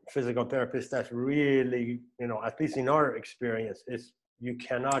a physical therapist, that's really, at least in our experience, you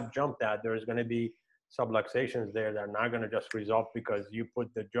cannot jump that. There's going to be subluxations there that are not going to just resolve because you put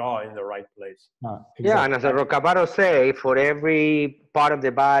the jaw in the right place. Exactly. Yeah, and as Roccabaro say, for every part of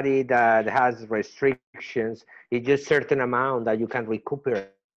the body that has restrictions, it's just certain amount that you can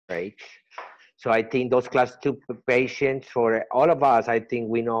recuperate. So I think those class 2 patients, for all of us, I think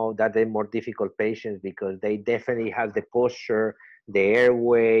we know that they're more difficult patients because they definitely have the posture, the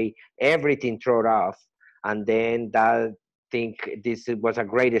airway, everything thrown off. And then I think this was a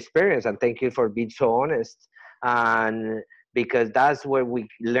great experience, and thank you for being so honest. And because that's where we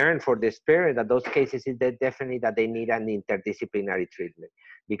learn for the experience that those cases is that definitely that they need an interdisciplinary treatment,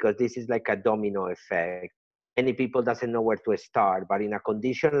 because this is like a domino effect. Many people doesn't know where to start, but in a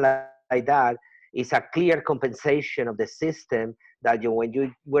condition like that, it's a clear compensation of the system that when you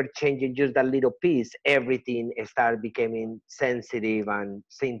were changing just that little piece, everything started becoming sensitive and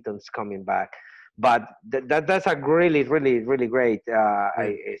symptoms coming back. But that's a really, really, really great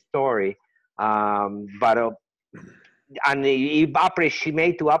story. And he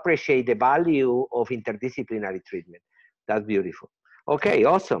made to appreciate the value of interdisciplinary treatment. That's beautiful. Okay,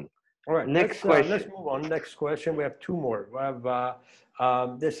 awesome. All right, next question. Let's move on. Next question. We have two more. We have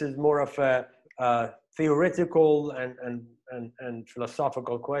this is more of a theoretical and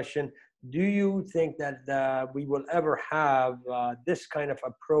philosophical question. Do you think that we will ever have this kind of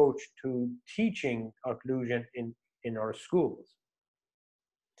approach to teaching occlusion in our schools?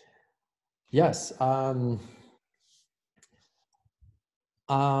 Yes.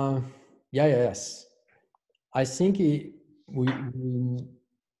 Yes. I think we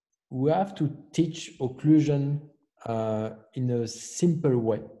have to teach occlusion in a simple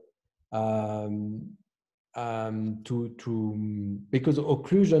way. Because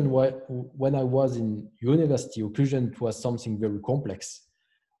occlusion, when I was in university, occlusion was something very complex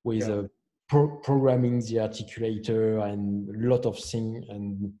with programming the articulator and a lot of things.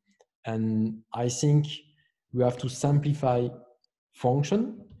 And I think we have to simplify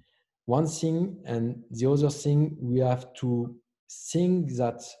function, one thing, and the other thing, we have to think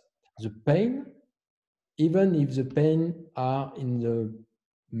that the pain, even if the pain are in the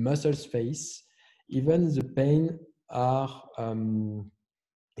muscle space, even the pain are in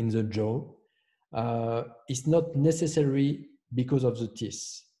the jaw, it's not necessary because of the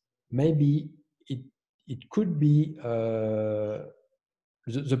teeth. Maybe it could be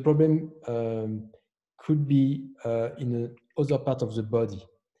the problem could be in other part of the body.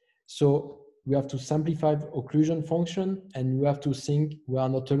 So we have to simplify occlusion function, and we have to think we are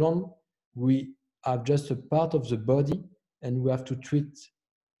not alone. We have just a part of the body, and we have to treat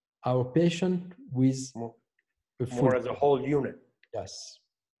our patient with more as a whole unit. Yes.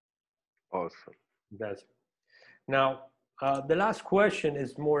 Awesome. That's now the last question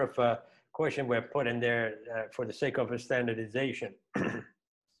is more of a question we have put in there for the sake of a standardization.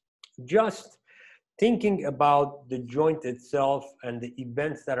 Just thinking about the joint itself and the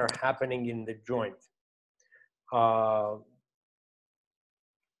events that are happening in the joint.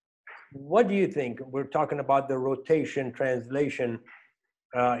 What do you think? We're talking about the rotation, translation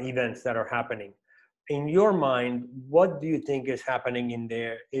events that are happening. In your mind, what do you think is happening in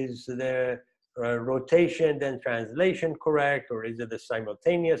there? Is the rotation then translation correct, or is it a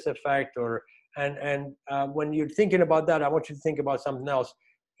simultaneous effect? And when you're thinking about that, I want you to think about something else.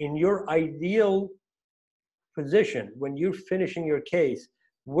 In your ideal position, when you're finishing your case,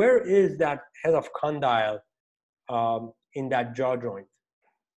 where is that head of condyle in that jaw joint?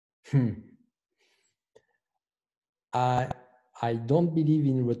 I don't believe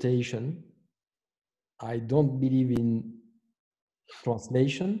in rotation. I don't believe in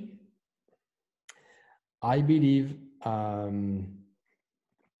translation. I believe the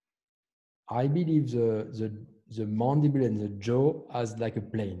mandible and the jaw as like a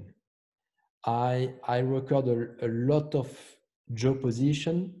plane. I record a lot of jaw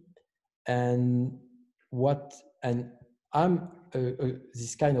position, And what, and I'm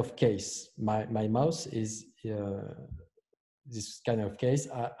this kind of case. My mouse is this kind of case.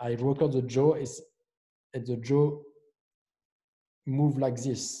 I record the jaw is at the jaw move like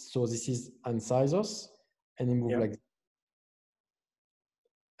this. So this is incisors, and it move like this.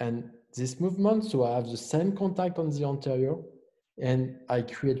 And this movement, so I have the same contact on the anterior, and I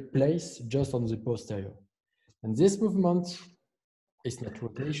create place just on the posterior. And this movement is not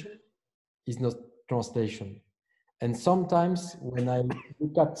rotation, is not translation. And sometimes when I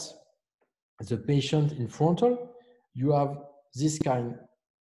look at the patient in frontal, you have this kind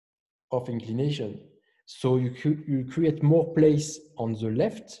of inclination. So you create more place on the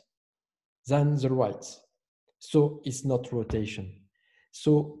left than the right. So it's not rotation.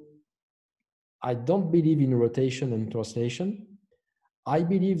 So I don't believe in rotation and translation. I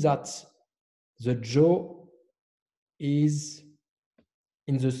believe that the jaw is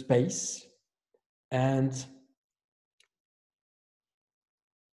in the space and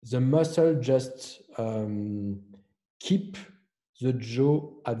the muscle just keep the jaw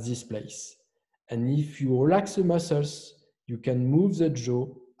at this place. And if you relax the muscles, you can move the jaw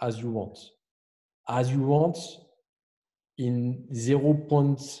as you want. As you want in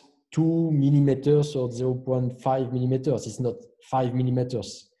 0.2 millimeters or 0.5 millimeters. It's not 5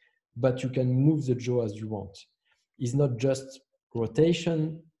 millimeters, but you can move the jaw as you want. It's not just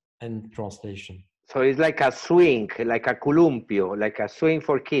rotation and translation. So it's like a swing, like a columpio, like a swing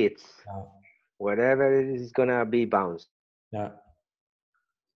for kids. Wherever it is gonna be bounced. Yeah.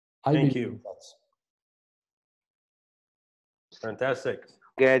 Thank you. Fantastic.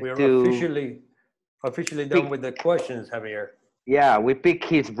 We're officially done with the questions, Javier. Yeah, we pick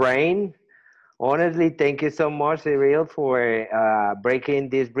his brain. Honestly, thank you so much, Cyril, for breaking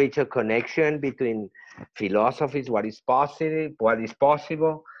this bridge of connection between philosophies, what is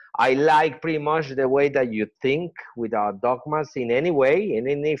possible. I like pretty much the way that you think without dogmas in any way, in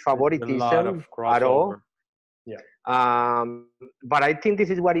any favoritism at all. Yeah. But I think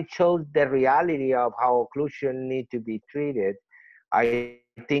this is what it shows the reality of how occlusion need to be treated. I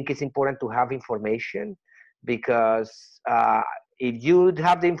think it's important to have information because if you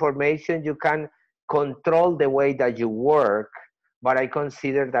have the information, you can control the way that you work. But I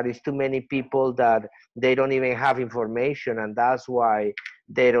consider that it's too many people that they don't even have information, and that's why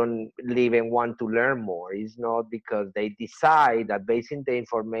they don't even want to learn more. It's not because they decide that based on the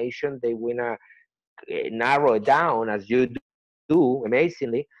information, they want to narrow it down as you do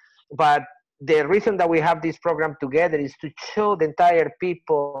amazingly. But the reason that we have this program together is to show the entire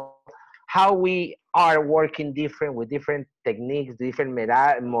people how we are working different with different techniques, different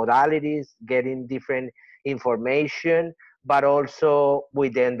modalities, getting different information, but also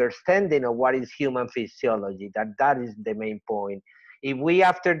with the understanding of what is human physiology. That is the main point. If we,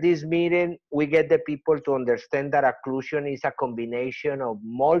 after this meeting, we get the people to understand that occlusion is a combination of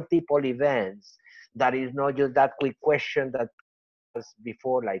multiple events, that is not just that quick question that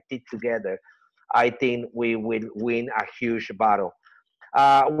before, like fit together, I think we will win a huge battle.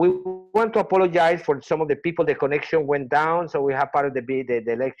 We want to apologize for some of the people. The connection went down, so we have part of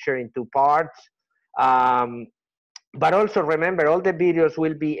the lecture in two parts. But also remember, all the videos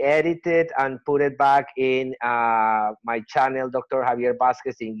will be edited and put it back in my channel, Dr. Javier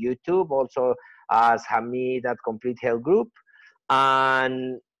Vasquez, in YouTube, also as Hamid at Complete Health Group.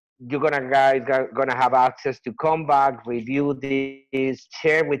 And you're gonna have access to come back, review this,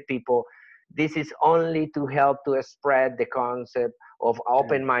 share with people. This is only to help to spread the concept of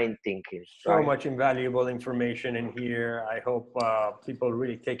open mind thinking. So much invaluable information in here. I hope people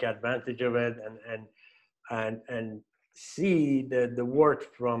really take advantage of it and see the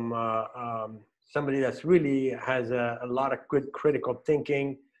work from somebody that's really has a lot of good critical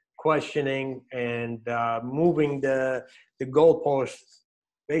thinking, questioning, and moving the goalposts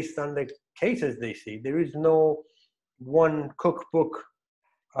based on the cases they see. There is no one cookbook,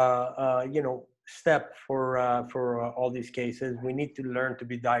 step for all these cases. We need to learn to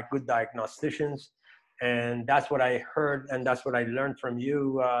be good diagnosticians, and that's what I heard, and that's what I learned from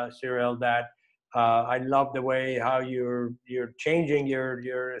you, Cyril. That I love the way how you're changing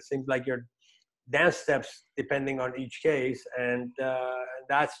your things like your dance steps depending on each case, and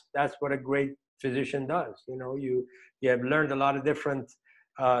that's what a great physician does. You have learned a lot of different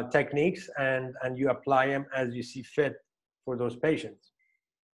techniques, and you apply them as you see fit for those patients.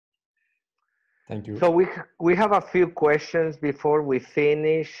 Thank you. So we have a few questions before we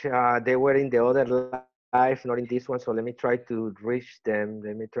finish. They were in the other live, not in this one. So let me try to reach them.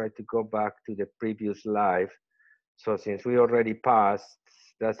 Let me try to go back to the previous live. So since we already passed,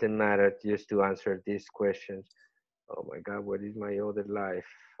 doesn't matter just to answer these questions. Oh my God, what is my other life?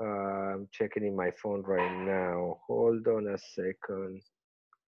 I'm checking in my phone right now. Hold on a second.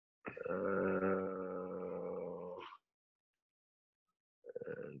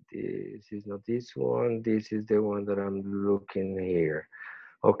 This is not this one. This is the one that I'm looking here.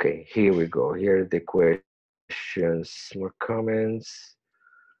 Okay, here we go. Here are the questions. More comments.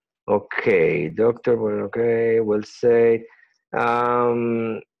 Okay, Doctor. Okay, we'll say.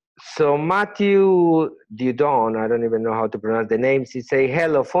 Um, so Matthew Dudon, I don't even know how to pronounce the names. He say,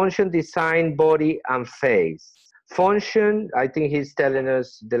 "Hello, function, design, body, and face." Function. I think he's telling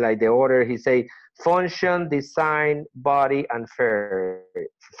us the order. He say, function, design, body, and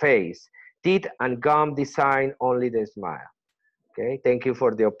face. Teeth and gum design, only the smile. Okay, thank you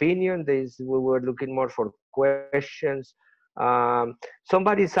for the opinion. This we were looking more for questions.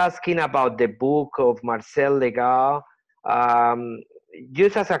 Somebody's asking about the book of Marcel Legal. Um,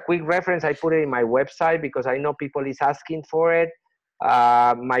 just as a quick reference, I put it in my website because I know people is asking for it.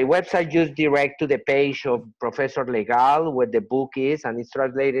 My website just direct to the page of Professor Legal where the book is, and it's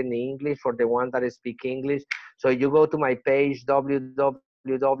translated in English for the ones that speak English. So you go to my page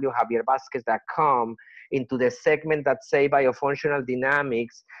www.javiervasquez.com into the segment that say biofunctional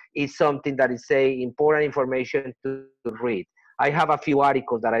dynamics is something that is say important information to read. I have a few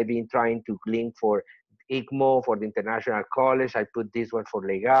articles that I've been trying to link for ICMO, for the International College. I put this one for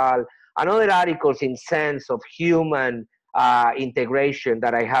Legal, and other articles in sense of human integration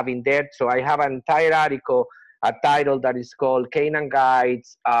that I have in there. So I have an entire article, a title that is called Canaan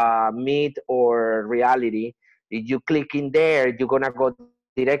Guides, Myth or Reality. If you click in there, you're gonna go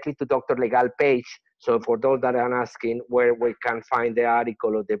directly to Dr. Legal page. So for those that are asking where we can find the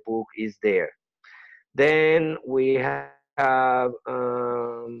article or the book is there. Then we have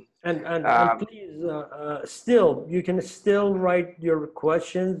And please, still, you can still write your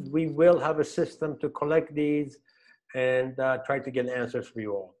questions. We will have a system to collect these and try to get answers for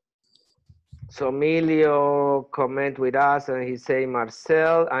you all. so Emilio comment with us and he say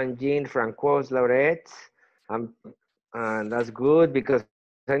Marcel and Jean Francois Lauret. Um, and that's good because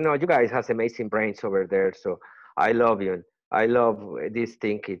I know you guys has amazing brains over there. So I love you. I love this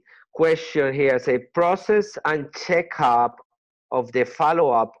thinking. Question here say process and checkup of the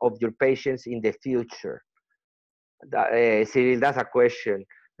follow-up of your patients in the future. Cyril, that's a question,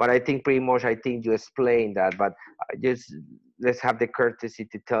 but I think pretty much I think you explained that. But just let's have the courtesy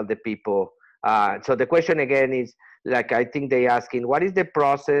to tell the people. So the question again is like I think they asking what is the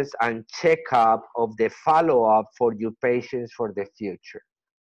process and checkup of the follow-up for your patients for the future.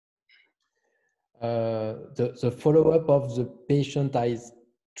 The follow-up of the patient I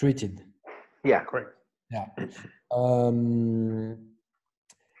treated. Yeah, Correct. Yeah.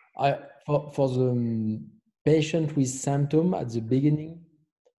 For the patient with symptom at the beginning,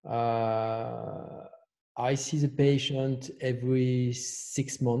 I see the patient every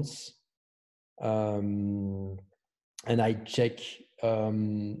 6 months, and I check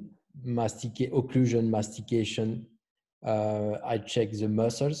occlusion, mastication. I check the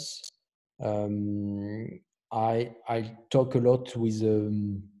muscles. I talk a lot with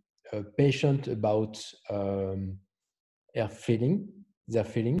a patient about their feeling,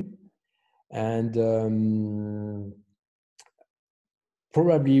 and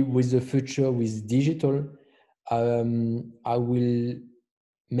probably with the future with digital, I will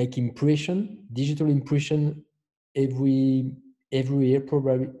make digital impression every year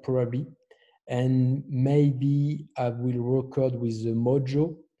probably, and maybe I will record with the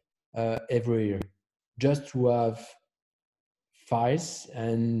Mojo every year, just to have files,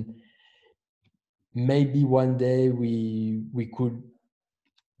 and maybe one day we could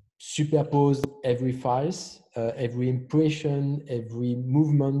superpose every files, every impression, every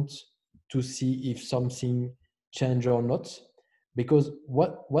movement to see if something changed or not. Because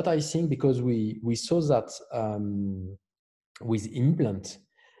what I think, because we saw that with implant,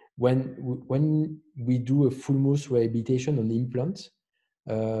 when we do a full mouth rehabilitation on implant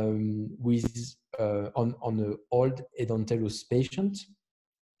with on an old edentulous patient,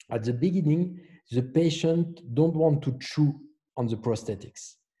 at the beginning the patient don't want to chew on the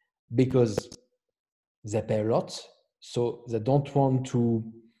prosthetics because they pay a lot, so they don't want to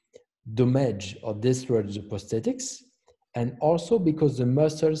damage or destroy the prosthetics, and also because the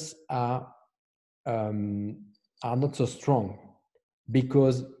muscles are not so strong,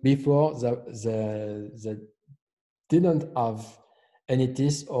 because before they didn't have any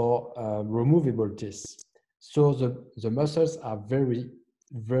teeth or removable teeth, so the muscles are very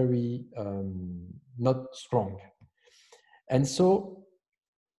not strong, and so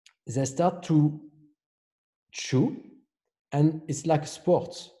they start to chew, and it's like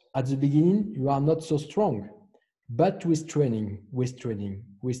sports. At the beginning you are not so strong, But with training,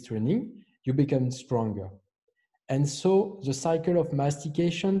 you become stronger. And so the cycle of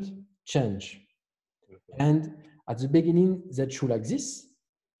mastication change. And at the beginning, that should like this.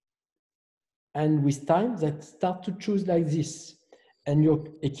 And with time, that start to choose like this. And your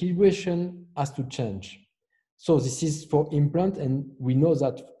equilibration has to change. So this is for implant, and we know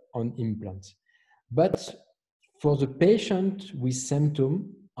that on implants. But for the patient with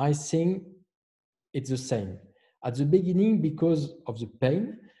symptom, I think it's the same. At the beginning, because of the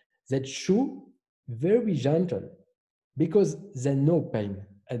pain, that should very gentle, because they know pain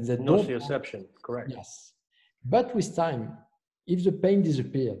and they don't. Nociception, correct. Yes. But with time, if the pain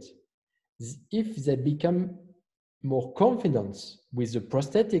disappeared, if they become more confident with the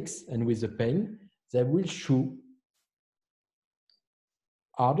prosthetics and with the pain, they will chew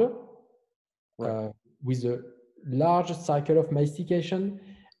harder, with a large cycle of mastication,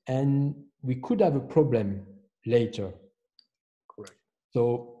 and we could have a problem later. Correct.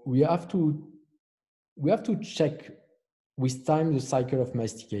 So we have to check with time the cycle of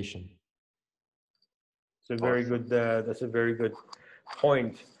mastication. It's a very good. That's a very good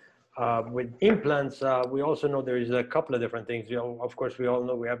point. With implants, we also know there is a couple of different things. You know, of course, we all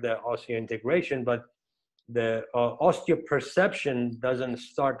know we have the osseointegration, but the osteoperception doesn't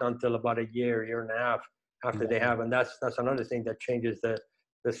start until about a year and a half after they have, and that's another thing that changes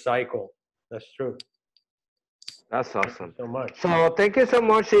the cycle. That's true. That's awesome. Thank you so much. So thank you so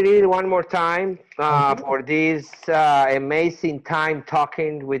much, Cyril, one more time for this amazing time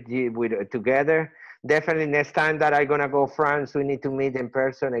talking with you together. Definitely next time that I'm gonna go France, we need to meet in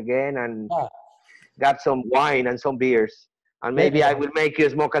person again and got some wine and some beers, and maybe I will make you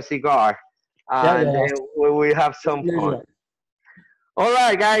smoke a cigar, and we will have some fun. All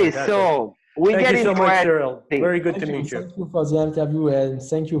right, guys. Fantastic. So we Thank get you so into much, it. Cyril. Very good to meet you. Thank you for the interview, and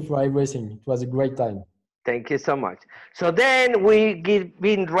thank you for everything. It was a great time. Thank you so much. So then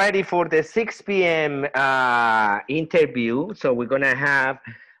been ready for the 6 p.m. Interview. So we're gonna have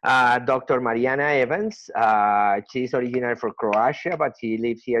Dr. Mariana Evans. She's originally from Croatia, but she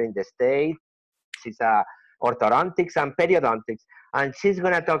lives here in the States. She's orthodontics and periodontics, and she's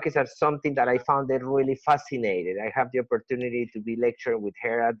gonna talk about something that I found it really fascinating. I have the opportunity to be lecturing with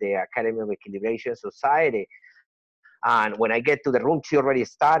her at the Academy of Equilibration Society. And when I get to the room, she already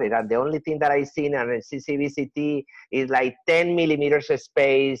started. And the only thing that I seen on a CCVCT is like 10 millimeters of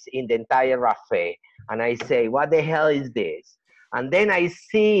space in the entire raphe. And I say, what the hell is this? And then I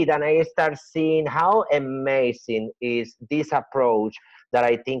see it and I start seeing how amazing is this approach that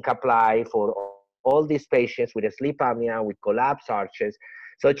I think apply for all these patients with sleep apnea, with collapsed arches.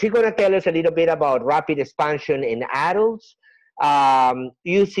 So she's gonna tell us a little bit about rapid expansion in adults,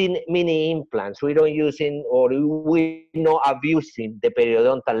 using mini implants. We don't using, or we not abusing the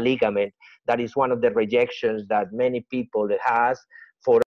periodontal ligament. That is one of the rejections that many people has.